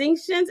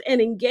distinctions and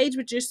engage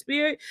with your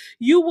spirit,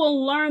 you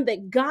will learn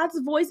that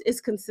God's voice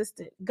is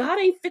consistent. God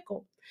ain't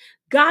fickle.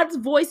 God's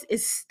voice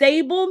is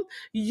stable.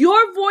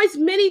 Your voice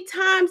many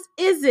times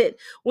is it.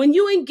 When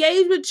you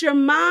engage with your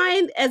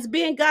mind as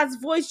being God's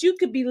voice, you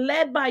could be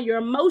led by your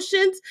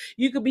emotions.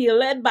 You could be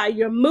led by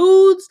your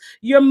moods.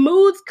 Your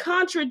moods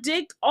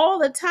contradict all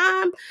the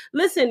time.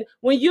 Listen,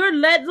 when you're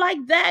led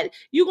like that,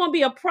 you're going to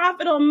be a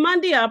prophet on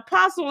Monday, an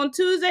apostle on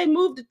Tuesday,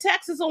 move to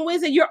Texas on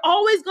Wednesday. You're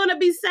always going to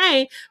be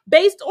saying,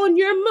 based on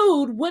your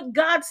mood, what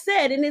God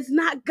said, and it's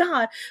not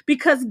God,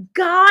 because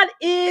God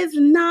is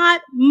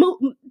not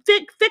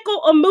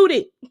fickle or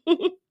moody.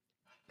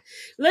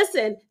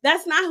 Listen,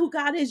 that's not who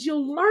God is.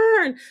 You'll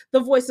learn the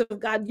voice of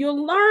God.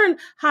 You'll learn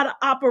how to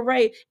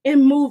operate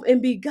and move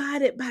and be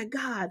guided by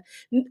God.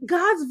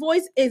 God's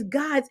voice is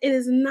God's. It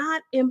is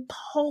not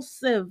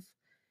impulsive.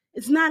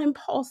 It's not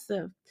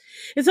impulsive.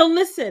 And so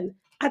listen,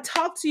 I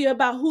talked to you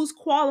about who's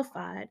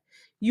qualified.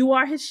 You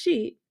are his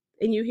sheep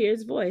and you hear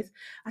his voice.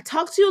 I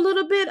talked to you a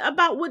little bit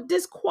about what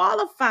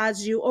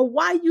disqualifies you or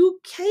why you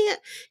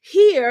can't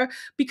hear,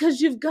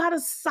 because you've got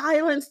to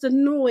silence the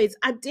noise.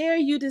 I dare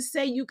you to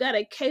say you got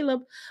a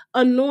Caleb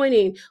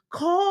anointing.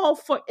 Call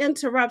for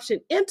interruption.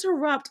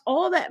 Interrupt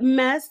all that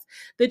mess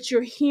that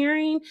you're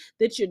hearing,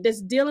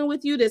 that's dealing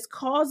with you, that's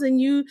causing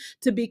you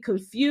to be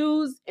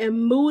confused and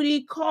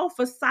moody. Call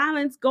for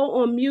silence.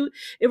 Go on mute.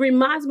 It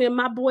reminds me of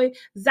my boy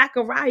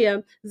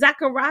Zachariah.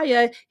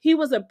 Zachariah, he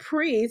was a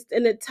priest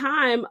in the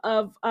time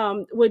of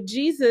when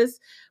Jesus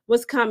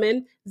was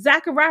coming.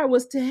 Zachariah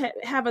was to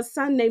have a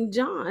son named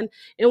John.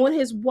 And when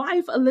his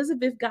wife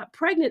Elizabeth got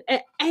pregnant, an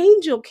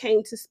angel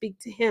came to speak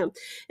to him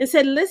and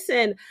said,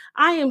 listen,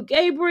 I am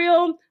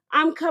Gabriel.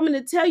 I'm coming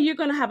to tell you you're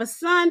going to have a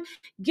son.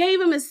 Gave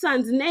him his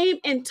son's name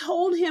and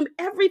told him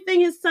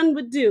everything his son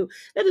would do.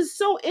 That is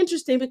so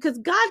interesting, because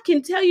God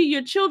can tell you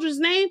your children's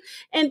name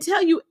and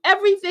tell you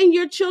everything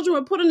your children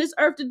were put on this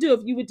earth to do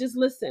if you would just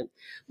listen.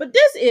 But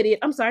this idiot,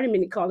 I'm sorry, I didn't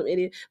mean to call him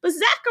idiot, but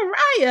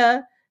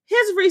Zachariah,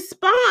 his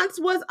response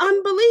was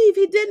unbelief.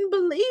 He didn't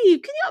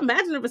believe. Can you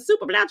imagine if a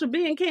supernatural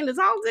being came to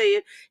talk to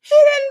you? He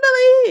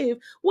didn't believe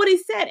what he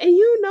said. And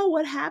you know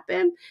what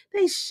happened?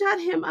 They shut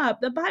him up.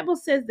 The Bible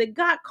says that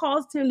God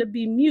caused him to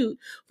be mute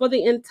for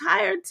the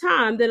entire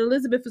time that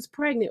Elizabeth was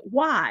pregnant.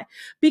 Why?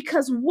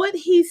 Because what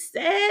he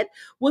said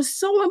was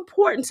so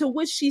important to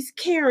what she's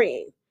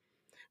carrying.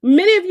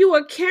 Many of you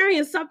are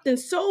carrying something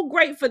so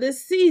great for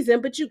this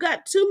season, but you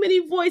got too many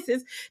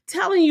voices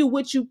telling you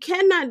what you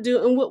cannot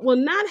do and what will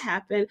not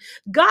happen.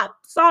 God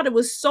thought it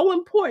was so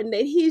important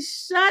that he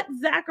shut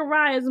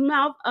Zachariah's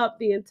mouth up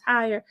the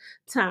entire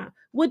time.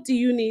 What do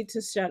you need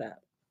to shut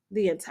up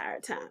the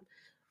entire time?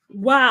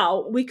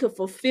 Wow, we could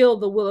fulfill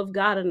the will of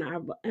God in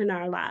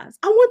our lives.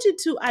 I want you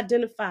to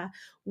identify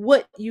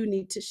what you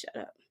need to shut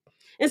up.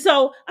 And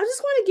so I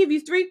just want to give you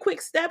 3 quick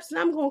steps, and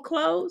I'm going to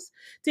close,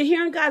 to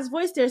hearing God's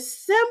voice. They're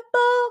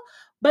simple,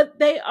 but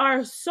they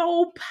are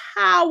so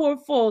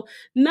powerful.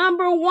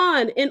 Number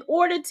 1, in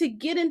order to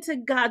get into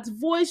God's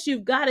voice,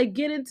 you've got to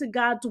get into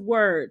God's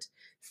word.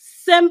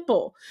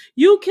 Simple.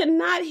 You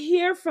cannot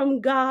hear from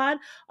God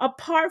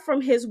apart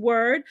from his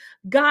word.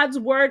 God's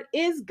word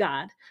is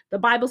God. The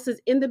Bible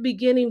says, in the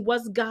beginning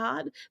was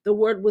God. The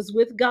word was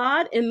with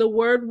God, and the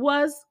word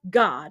was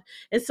God.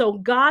 And so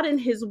God and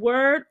his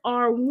word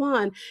are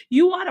one.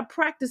 You ought to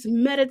practice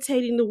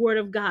meditating the word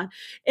of God.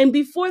 And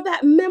before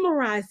that,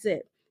 memorize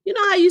it. You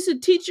know how you used to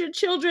teach your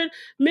children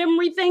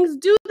memory things?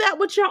 Do that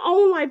with your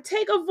own life.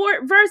 Take a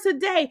verse a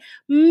day,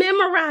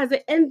 memorize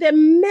it, and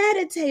then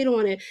meditate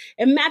on it.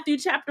 In Matthew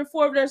chapter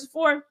 4, verse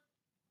 4,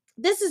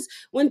 this is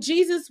when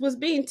Jesus was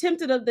being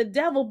tempted of the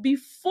devil.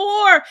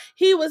 Before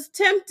he was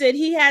tempted,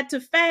 he had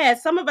to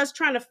fast. Some of us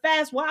trying to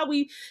fast while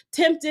we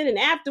tempted and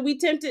after we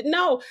tempted.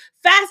 No,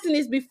 fasting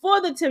is before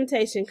the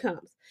temptation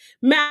comes.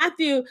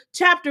 Matthew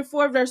chapter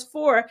 4, verse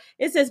 4,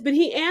 it says, but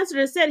he answered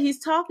and said, he's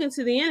talking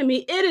to the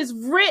enemy, it is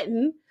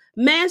written,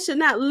 man should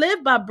not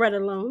live by bread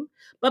alone,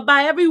 but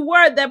by every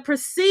word that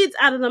proceeds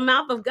out of the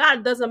mouth of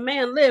God does a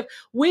man live.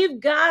 We've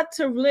got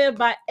to live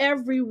by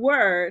every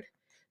word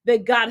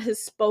that God has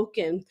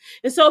spoken.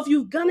 And so if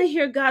you're going to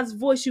hear God's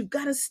voice, you've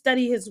got to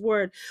study his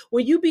word.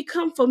 When you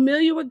become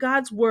familiar with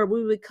God's word,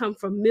 we become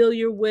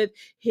familiar with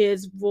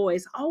his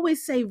voice. I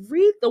always say,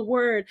 read the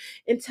word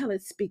until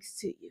it speaks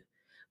to you.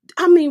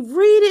 I mean,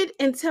 read it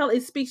until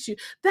it speaks to you.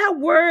 That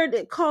word,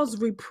 it calls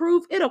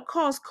reproof, it'll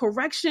cause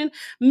correction.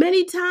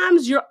 Many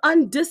times you're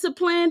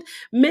undisciplined,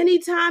 many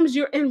times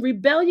you're in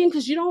rebellion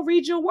because you don't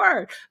read your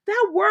word.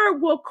 That word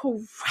will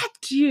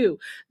correct you.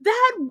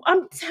 That,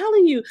 I'm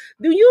telling you,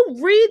 do you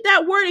read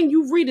that word and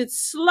you read it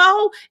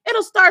slow,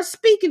 it'll start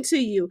speaking to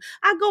you.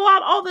 I go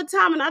out all the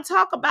time and I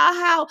talk about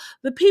how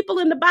the people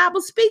in the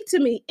Bible speak to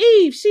me.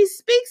 Eve, she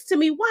speaks to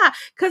me. Why?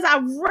 Because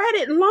I've read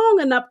it long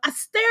enough. I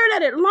stared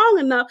at it long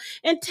enough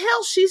until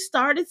she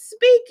started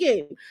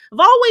speaking. I've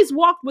always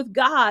walked with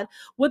God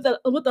with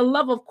a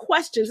love of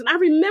questions. And I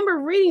remember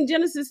reading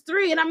Genesis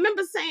 3, and I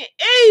remember saying,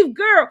 Eve,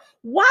 girl,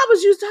 why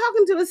was you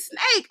talking to a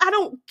snake? I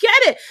don't get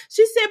it.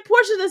 She said,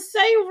 Portia, the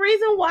same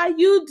reason why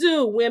you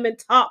do. Women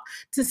talk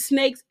to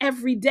snakes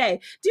every day.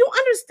 Do you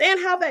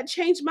understand how that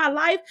changed my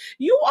life?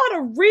 You ought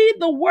to read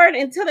the word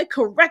until it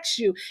corrects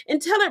you,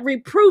 until it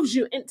reproves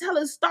you, until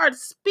it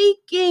starts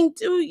speaking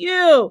to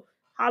you.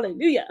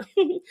 Hallelujah.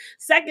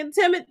 Second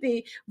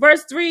Timothy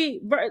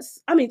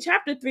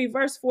chapter 3,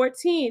 verse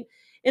 14.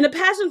 In the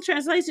Passion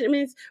Translation,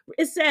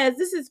 it says,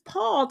 this is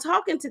Paul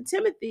talking to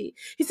Timothy.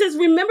 He says,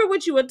 remember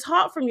what you were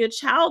taught from your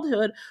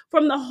childhood,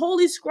 from the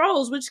Holy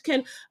Scrolls, which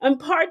can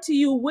impart to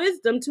you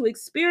wisdom to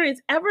experience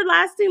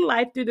everlasting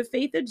life through the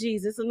faith of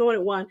Jesus,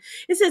 anointed one.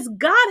 It says,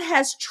 God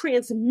has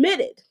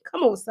transmitted,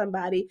 come on,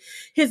 somebody,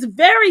 his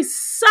very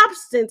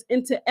substance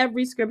into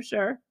every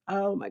scripture.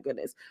 Oh my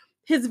goodness.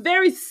 His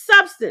very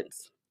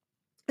substance.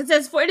 It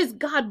says, for it is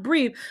God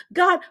breathed.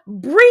 God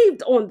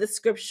breathed on the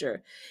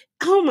scripture.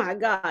 Oh my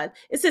God.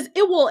 It says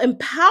it will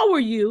empower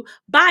you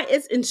by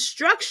its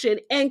instruction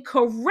and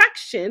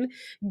correction,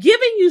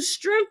 giving you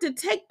strength to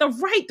take the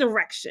right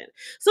direction.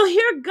 So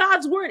here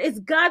God's word is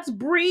God's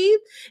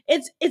breathed.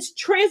 It's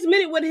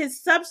transmitted with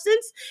his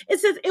substance. It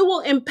says it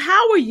will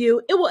empower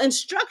you, it will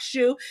instruct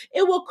you,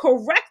 it will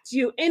correct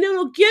you, and it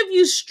will give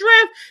you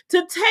strength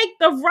to take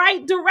the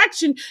right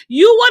direction.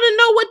 You want to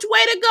know which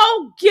way to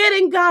go?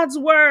 Get in God's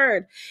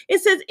word.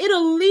 It says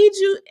it'll lead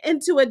you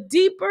into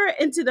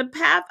the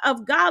path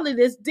of godliness.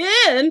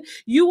 Then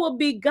you will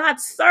be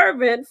God's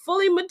servant,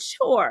 fully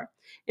mature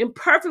and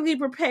perfectly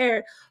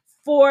prepared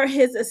for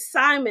his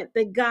assignment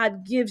that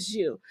God gives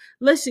you.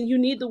 Listen, you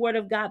need the word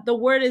of God. The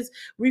word is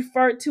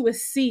referred to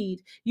as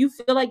seed. You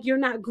feel like you're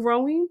not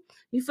growing.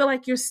 You feel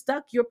like you're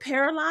stuck, you're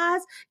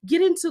paralyzed.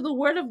 Get into the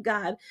word of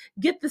God.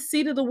 Get the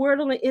seed of the word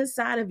on the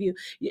inside of you.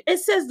 It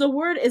says the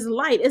word is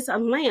light. It's a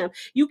lamp.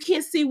 You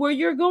can't see where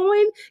you're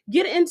going.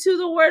 Get into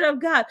the word of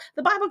God.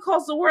 The Bible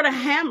calls the word a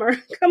hammer.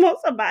 Come on,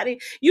 somebody.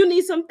 You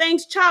need some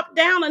things chopped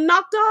down and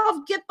knocked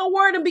off. Get the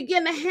word and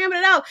begin to hammer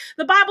it out.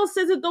 The Bible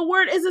says that the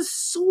word is a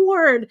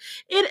sword.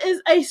 It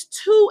is a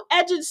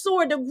two-edged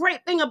sword. The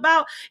great thing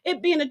about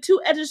it being a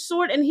two-edged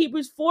sword in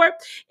Hebrews 4,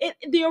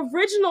 the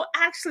original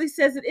actually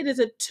says that it is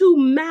a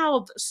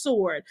two-mouthed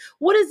sword.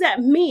 What does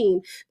that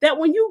mean? That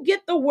when you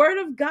get the word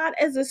of God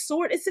as a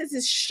sword, it says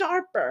it's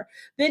sharper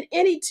than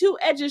any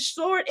two-edged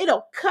sword.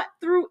 It'll cut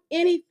through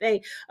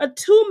anything. A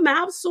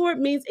two-mouthed sword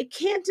means it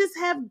can't just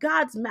have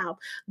God's mouth.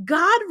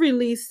 God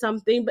released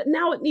something, but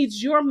now it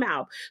needs your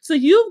mouth. So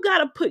you've got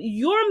to put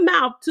your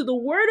mouth to the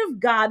word of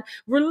God,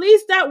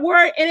 release that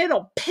word, and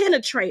it'll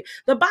penetrate.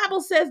 The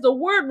Bible says the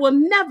word will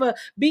never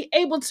be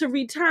able to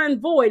return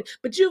void,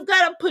 but you've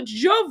got to put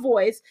your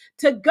voice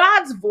to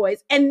God's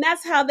voice, and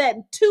that's how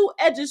that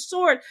two-edged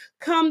sword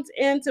comes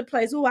into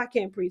place. Oh, I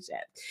can't preach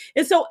that.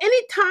 And so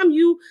anytime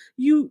you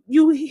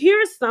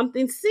hear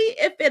something, see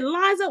if it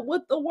lines up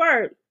with the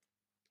word.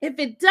 If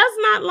it does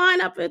not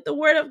line up with the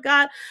word of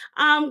God,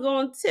 I'm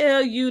going to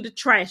tell you to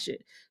trash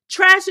it.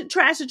 Trash it,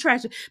 trash it,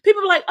 trash it.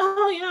 People are like,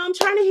 oh, I'm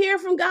trying to hear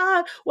from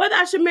God, whether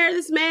I should marry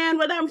this man,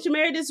 whether I should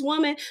marry this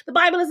woman. The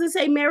Bible doesn't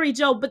say marry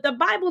Joe, but the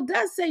Bible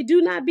does say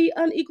do not be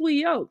unequally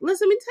yoked.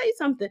 Listen, let me tell you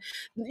something.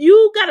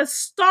 You got to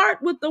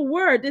start with the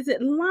word. Does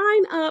it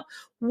line up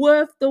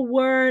with the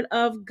word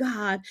of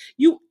God?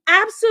 You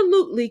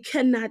absolutely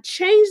cannot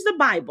change the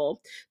Bible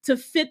to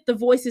fit the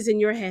voices in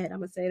your head. I'm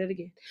going to say that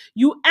again.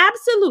 You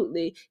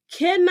absolutely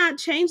cannot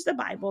change the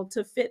Bible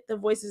to fit the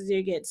voices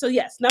in your head. So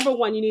yes, number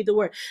one, you need the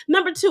word.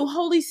 Number two,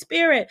 Holy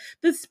Spirit,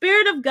 the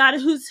Spirit of God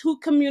who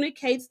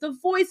communicates the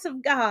voice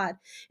of God.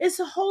 It's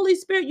the Holy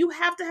Spirit. You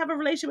have to have a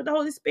relationship with the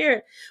Holy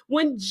Spirit.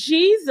 When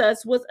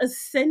Jesus was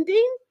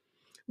ascending,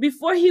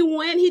 before he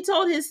went, he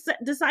told his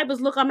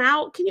disciples, look, I'm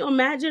out. Can you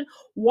imagine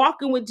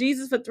walking with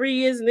Jesus for 3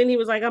 years and then he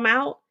was like, I'm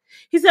out?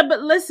 He said,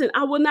 but listen,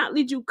 I will not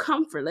leave you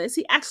comfortless.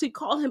 He actually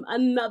called him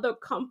another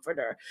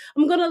comforter.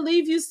 I'm going to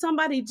leave you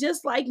somebody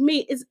just like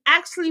me. It's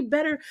actually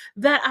better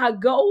that I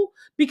go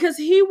because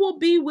he will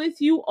be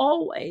with you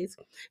always.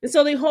 And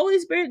so the Holy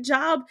Spirit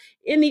job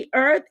in the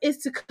earth is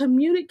to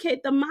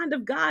communicate the mind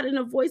of God and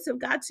the voice of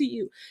God to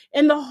you.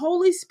 And the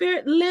Holy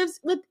Spirit lives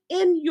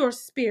within your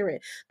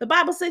spirit. The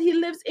Bible said he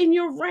lives in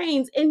your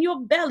reins, in your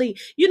belly.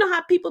 You know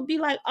how people be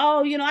like,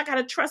 oh, I got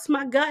to trust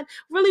my gut.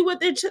 Really what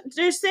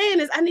they're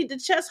saying is I need to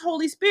trust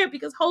Holy Spirit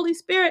because Holy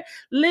Spirit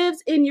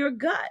lives in your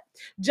gut.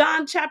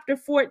 John chapter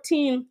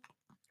 14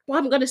 Well,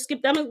 I'm going to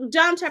skip that.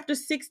 John chapter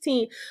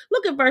 16.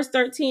 Look at verse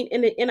 13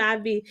 in the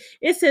NIV.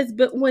 It says,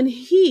 "But when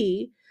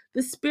he,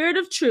 the Spirit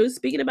of truth,"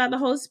 speaking about the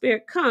Holy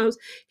Spirit, "comes,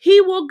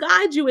 he will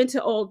guide you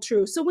into all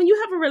truth." So when you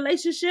have a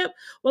relationship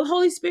with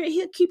Holy Spirit,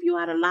 he'll keep you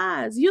out of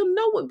lies. You'll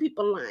know when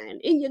people lying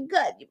in your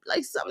gut. You be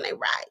like, something ain't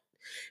right.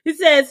 It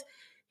says,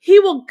 he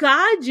will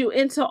guide you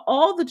into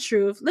all the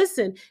truth.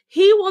 Listen,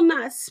 he will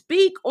not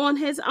speak on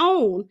his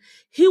own.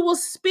 He will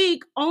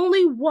speak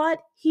only what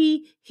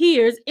he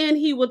hears, and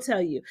he will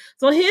tell you.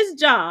 So his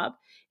job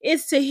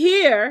is to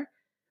hear.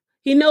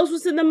 He knows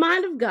what's in the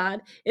mind of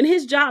God, and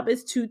his job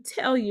is to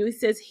tell you. He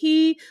says,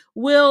 he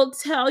will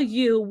tell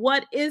you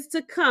what is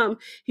to come.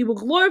 He will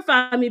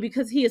glorify me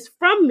because he is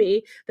from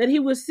me, that he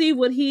will see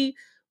what he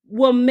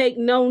will make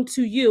known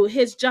to you.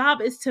 His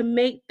job is to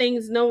make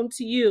things known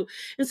to you.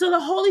 And so the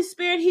Holy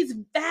Spirit, he's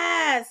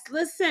vast.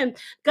 Listen,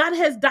 God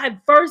has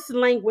diverse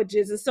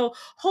languages. And so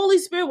Holy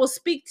Spirit will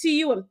speak to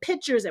you in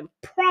pictures and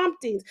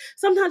promptings.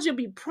 Sometimes you'll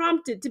be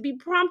prompted. To be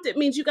prompted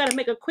means you got to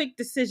make a quick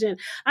decision.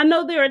 I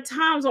know there are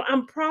times when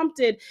I'm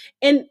prompted,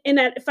 and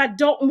that if I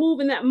don't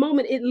move in that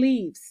moment, it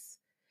leaves.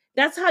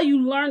 That's how you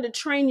learn to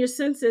train your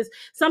senses.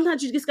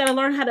 Sometimes you just got to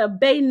learn how to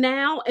obey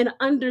now and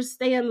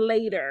understand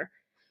later.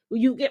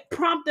 You get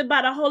prompted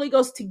by the Holy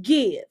Ghost to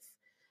give,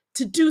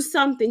 to do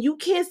something. You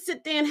can't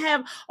sit there and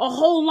have a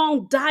whole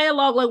long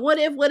dialogue like, what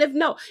if,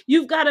 no.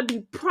 You've got to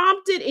be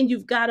prompted and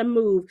you've got to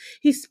move.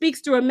 He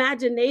speaks through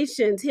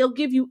imaginations. He'll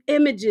give you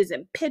images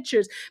and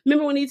pictures.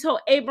 Remember when he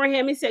told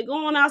Abraham, he said,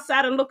 go on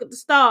outside and look at the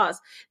stars.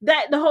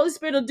 That the Holy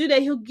Spirit will do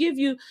that. He'll give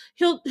you,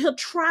 he'll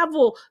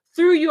travel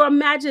through your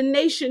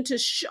imagination to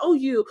show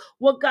you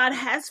what God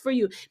has for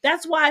you.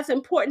 That's why it's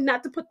important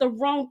not to put the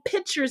wrong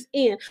pictures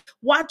in.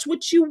 Watch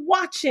what you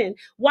watching.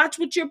 Watch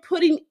what you're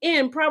putting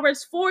in.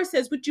 Proverbs 4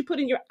 says what you put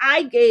in your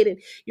eye gate and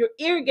your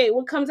ear gate,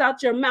 what comes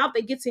out your mouth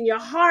that gets in your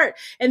heart.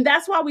 And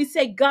that's why we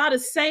say God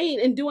is saying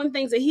and doing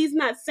things that he's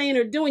not saying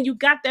or doing. You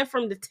got that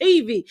from the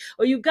TV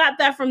or you got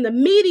that from the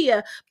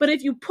media. But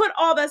if you put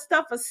all that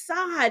stuff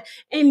aside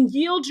and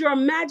yield your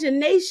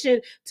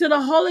imagination to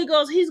the Holy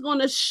Ghost, he's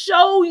going to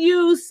show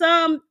you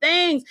some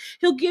things.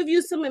 He'll give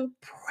you some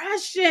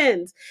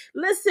impressions.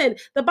 Listen,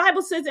 the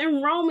Bible says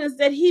in Romans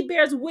that he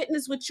bears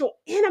witness with your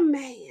inner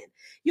man.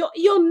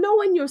 You'll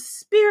know in your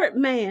spirit,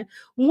 man,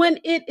 when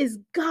it is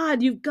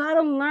God. You've got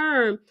to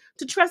learn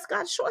to trust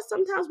God. Sure,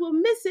 sometimes we'll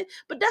miss it,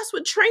 but that's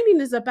what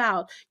training is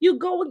about. You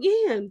go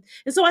again.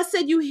 And so I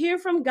said, you hear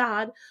from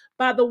God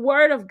by the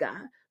word of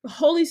God. The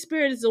Holy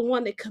Spirit is the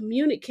one that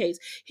communicates.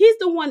 He's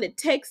the one that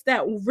takes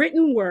that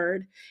written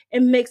word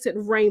and makes it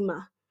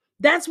rhema.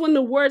 That's when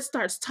the word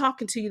starts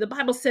talking to you. The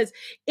Bible says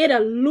it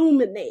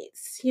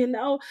illuminates,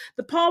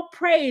 The Paul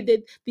prayed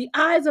that the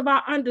eyes of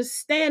our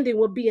understanding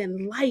will be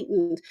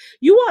enlightened.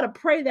 You ought to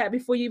pray that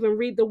before you even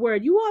read the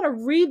word. You ought to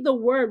read the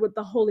word with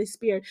the Holy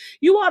Spirit.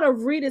 You ought to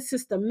read it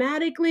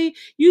systematically.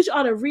 You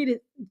ought to read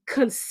it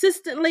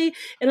consistently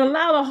and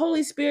allow the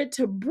Holy Spirit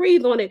to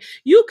breathe on it.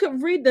 You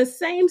could read the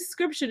same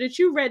scripture that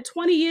you read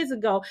 20 years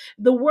ago.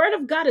 The word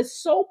of God is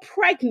so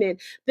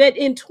pregnant that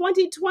in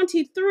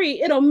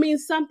 2023, it'll mean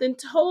something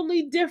totally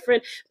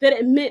different than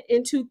it meant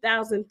in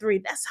 2003.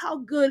 That's how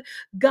good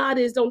God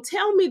is. Don't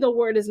tell me the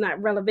word is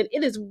not relevant.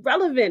 It is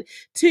relevant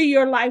to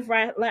your life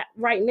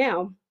right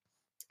now.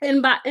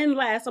 And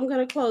last, I'm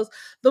going to close.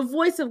 The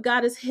voice of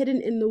God is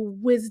hidden in the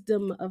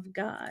wisdom of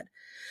God.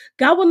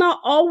 God will not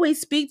always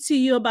speak to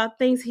you about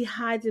things he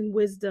hides in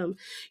wisdom.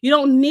 You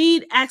don't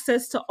need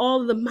access to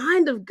all of the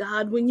mind of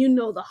God when you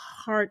know the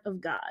heart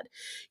of God.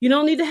 You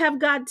don't need to have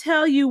God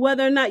tell you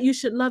whether or not you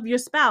should love your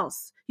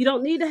spouse. You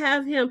don't need to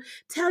have him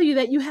tell you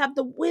that you have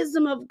the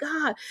wisdom of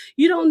God.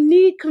 You don't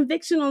need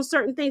conviction on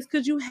certain things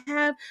because you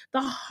have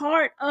the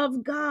heart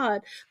of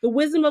God. The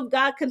wisdom of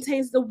God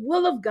contains the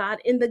will of God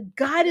and the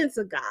guidance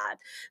of God.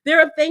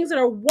 There are things that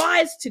are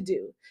wise to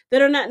do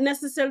that are not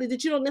necessarily,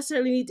 that you don't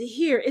necessarily need to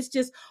hear. It's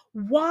just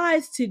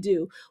wise to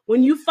do.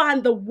 When you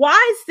find the wise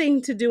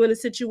thing to do in a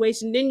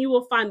situation, then you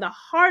will find the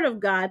heart of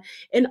God,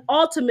 and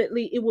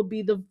ultimately it will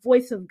be the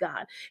voice of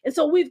God. And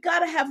so we've got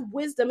to have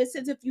wisdom. It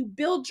says if you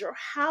build your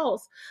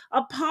house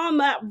upon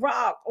that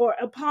rock or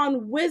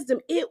upon wisdom,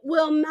 it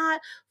will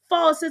not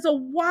fall. It says a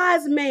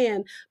wise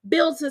man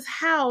builds his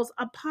house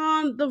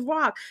upon the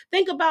rock.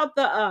 Think about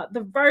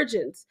the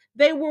virgins.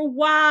 They were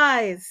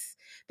wise.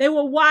 They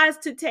were wise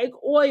to take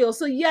oil.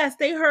 So yes,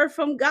 they heard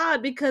from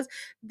God because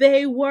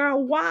they were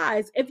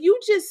wise. If you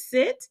just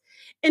sit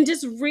and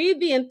just read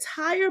the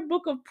entire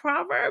book of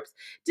Proverbs,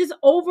 just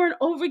over and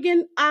over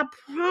again, I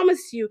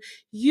promise you,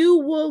 you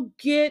will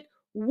get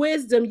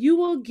wisdom. You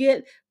will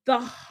get the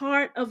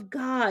heart of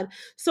God.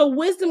 So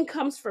wisdom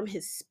comes from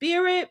his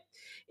spirit.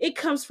 It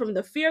comes from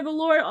the fear of the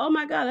Lord. Oh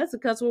my God, that's a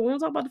cuss word. We don't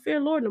talk about the fear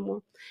of the Lord no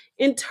more.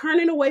 And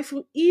turning away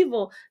from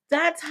evil.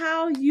 That's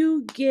how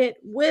you get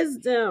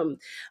wisdom.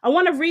 I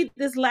want to read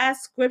this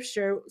last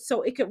scripture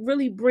so it could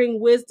really bring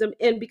wisdom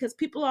in, because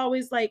people are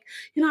always like,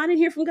 I didn't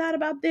hear from God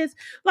about this.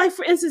 Like,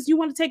 for instance, you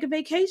want to take a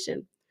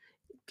vacation.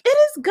 It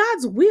is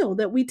God's will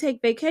that we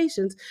take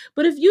vacations.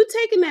 But if you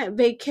taking that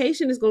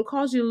vacation is going to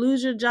cause you to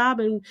lose your job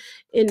and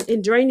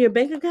drain your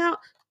bank account,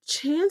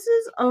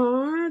 chances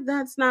are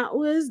that's not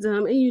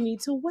wisdom and you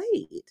need to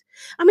wait.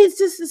 I mean, it's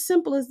just as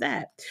simple as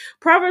that.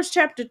 Proverbs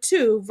chapter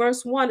 2,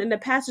 verse 1 in the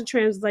Passion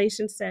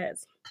Translation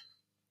says,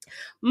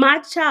 "My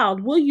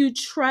child, will you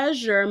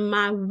treasure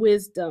my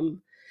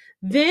wisdom?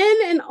 Then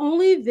and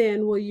only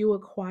then will you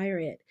acquire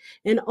it.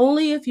 And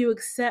only if you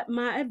accept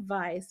my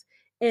advice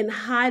and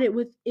hide it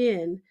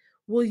within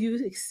will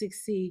you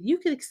succeed." You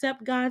can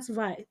accept God's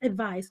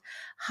advice,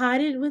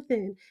 hide it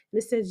within,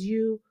 and it says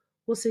you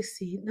will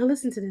succeed. Now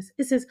listen to this.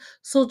 It says,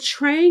 "So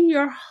train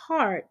your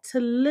heart to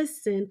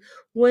listen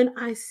when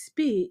I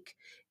speak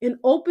and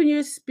open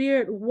your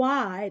spirit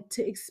wide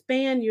to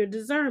expand your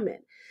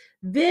discernment.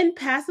 Then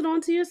pass it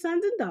on to your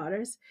sons and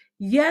daughters.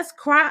 Yes,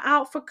 cry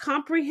out for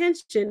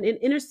comprehension and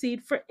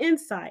intercede for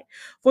insight.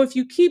 For if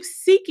you keep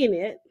seeking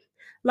it,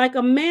 like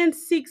a man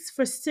seeks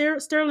for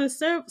sterling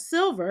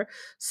silver,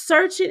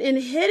 searching in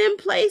hidden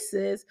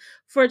places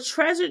for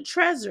treasured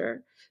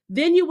treasure,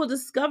 then you will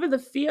discover the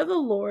fear of the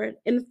Lord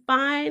and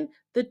find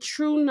the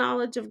true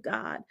knowledge of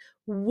God.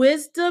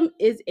 Wisdom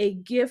is a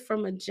gift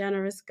from a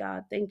generous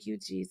God." Thank you,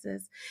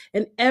 Jesus.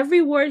 "And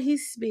every word he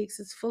speaks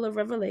is full of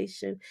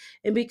revelation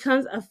and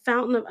becomes a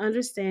fountain of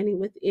understanding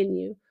within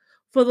you.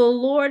 For the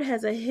Lord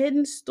has a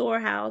hidden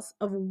storehouse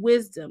of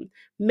wisdom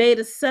made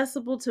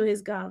accessible to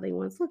his godly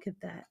ones." Look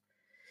at that.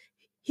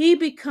 He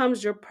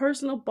becomes your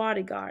personal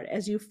bodyguard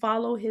as you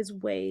follow his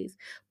ways,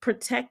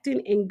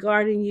 protecting and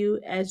guarding you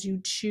as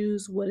you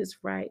choose what is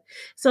right.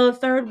 So, the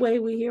third way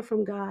we hear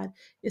from God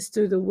is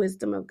through the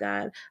wisdom of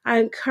God. I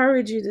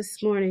encourage you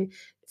this morning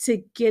to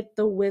get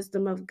the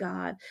wisdom of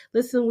God.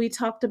 Listen, we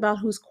talked about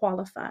who's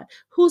qualified.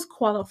 Who's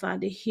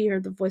qualified to hear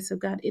the voice of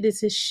God? It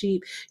is his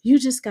sheep. You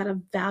just got to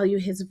value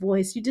his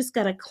voice. You just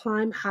got to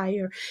climb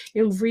higher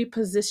and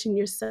reposition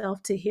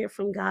yourself to hear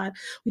from God.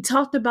 We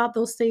talked about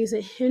those things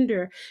that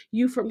hinder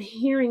you from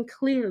hearing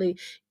clearly.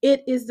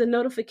 It is the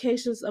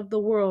notifications of the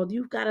world.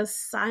 You've got to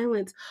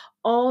silence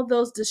all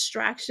those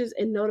distractions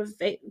and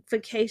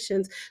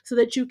notifications so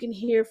that you can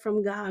hear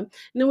from God.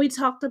 And then we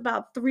talked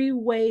about 3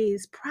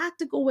 ways,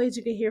 practical ways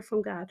you can hear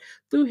from God: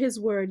 through his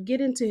word.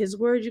 Get into his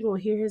word, you're going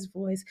to hear his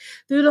voice.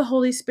 Through the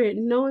Holy Spirit,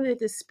 knowing that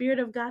the Spirit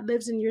of God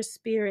lives in your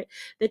spirit,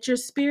 that your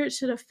spirit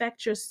should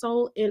affect your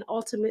soul and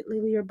ultimately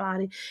your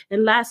body.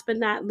 And last but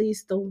not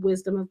least, the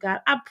wisdom of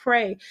God. I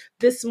pray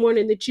this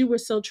morning that you were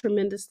so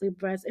tremendously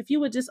blessed. If you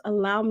would just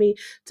allow me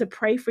to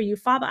pray for you.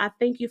 Father, I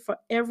thank you for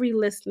every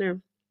listener.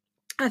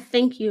 I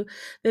thank you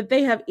that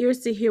they have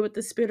ears to hear what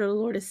the Spirit of the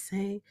Lord is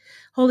saying.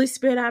 Holy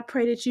Spirit, I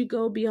pray that you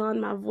go beyond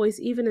my voice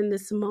even in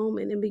this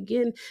moment and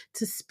begin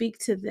to speak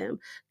to them.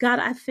 God,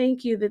 I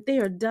thank you that they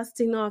are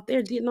dusting off.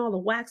 They're getting all the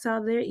wax out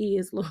of their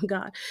ears, Lord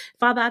God.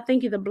 Father, I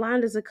thank you the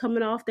blinders are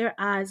coming off their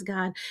eyes,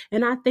 God.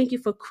 And I thank you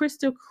for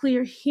crystal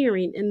clear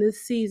hearing in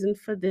this season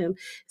for them.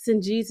 It's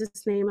in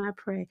Jesus' name I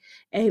pray.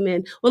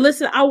 Amen. Well,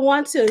 listen, I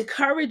want to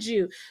encourage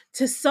you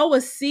to sow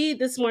a seed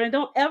this morning.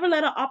 Don't ever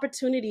let an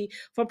opportunity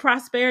for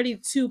prosperity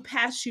to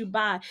pass you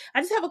by.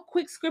 I just have a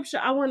quick scripture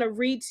I want to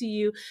read to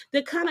you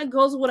that kind of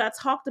goes with what I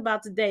talked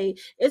about today.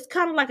 It's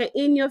kind of like an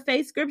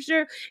in-your-face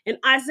scripture. In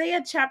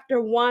Isaiah chapter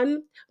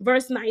 1,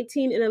 verse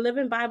 19 in the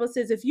Living Bible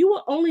says, "If you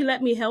will only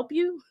let me help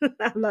you,"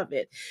 I love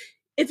it.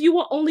 "If you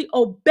will only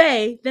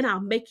obey, then I'll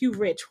make you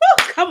rich."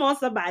 Woo, come on,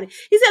 somebody.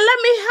 He said, "Let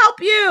me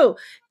help you.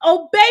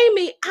 Obey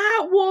me.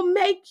 I will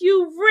make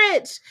you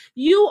rich."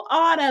 You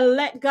ought to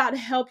let God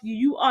help you.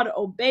 You ought to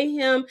obey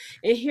him.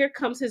 And here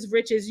comes his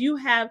riches. You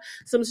have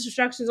some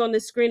instructions on the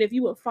screen. If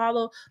you would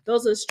follow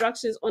those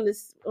instructions on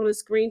the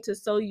screen to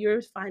sow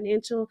your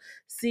financial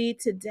seed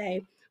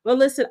today. Well,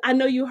 listen, I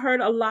know you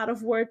heard a lot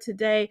of word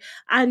today.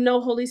 I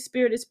know Holy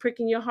Spirit is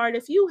pricking your heart.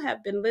 If you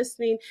have been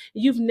listening,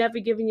 you've never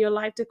given your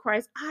life to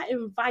Christ, I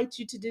invite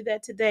you to do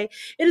that today.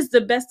 It is the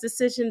best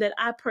decision that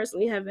I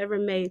personally have ever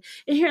made.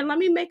 And here, let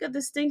me make a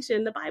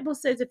distinction. The Bible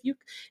says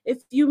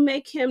if you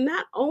make him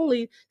not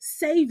only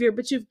Savior,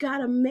 but you've got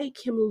to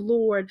make him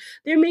Lord.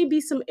 There may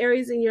be some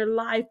areas in your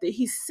life that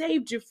he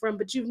saved you from,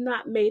 but you've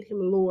not made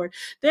him Lord.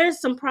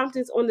 There's some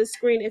promptings on the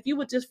screen. If you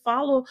would just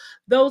follow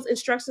those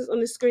instructions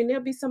on the screen,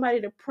 there'll be somebody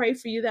to pray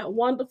for you, that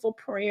wonderful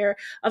prayer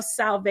of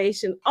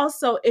salvation.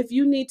 Also, if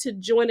you need to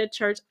join a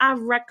church, I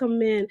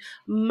recommend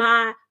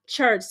my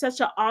church,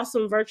 such an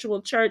awesome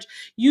virtual church.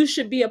 You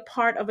should be a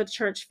part of a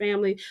church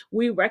family.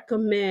 We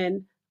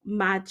recommend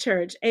my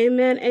church.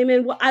 Amen.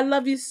 Amen. Well, I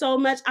love you so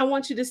much. I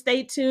want you to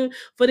stay tuned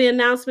for the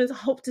announcements.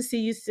 Hope to see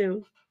you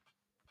soon.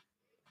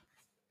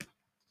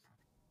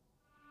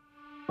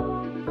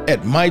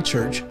 At my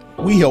church,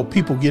 we help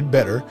people get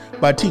better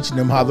by teaching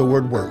them how the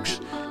word works.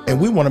 And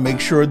we want to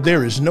make sure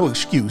there is no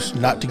excuse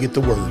not to get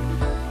the word.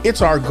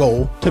 It's our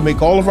goal to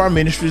make all of our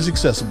ministries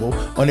accessible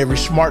on every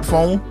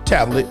smartphone,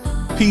 tablet,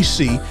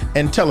 PC,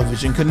 and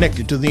television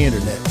connected to the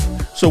internet.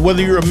 So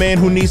whether you're a man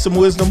who needs some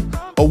wisdom,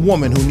 a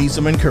woman who needs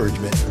some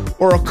encouragement,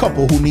 or a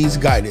couple who needs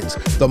guidance,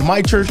 the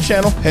My Church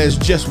channel has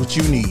just what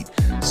you need.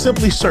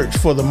 Simply search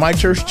for the My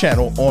Church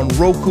channel on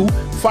Roku,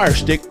 Fire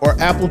Stick, or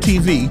Apple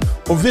TV,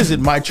 or visit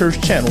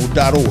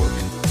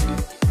mychurchchannel.org.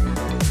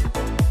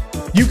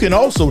 You can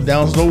also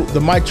download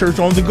the My Church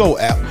on the Go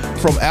app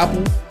from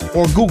Apple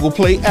or Google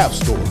Play App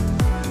Store.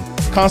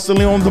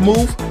 Constantly on the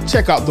move?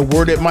 Check out the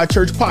Word at My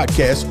Church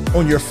podcast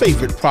on your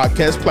favorite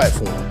podcast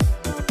platform.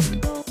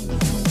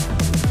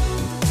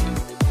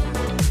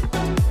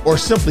 Or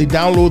simply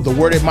download the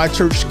Word at My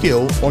Church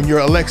skill on your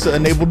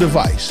Alexa-enabled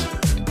device.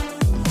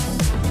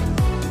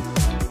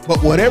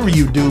 But whatever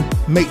you do,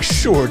 make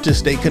sure to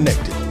stay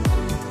connected.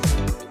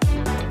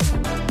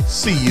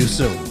 See you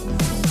soon.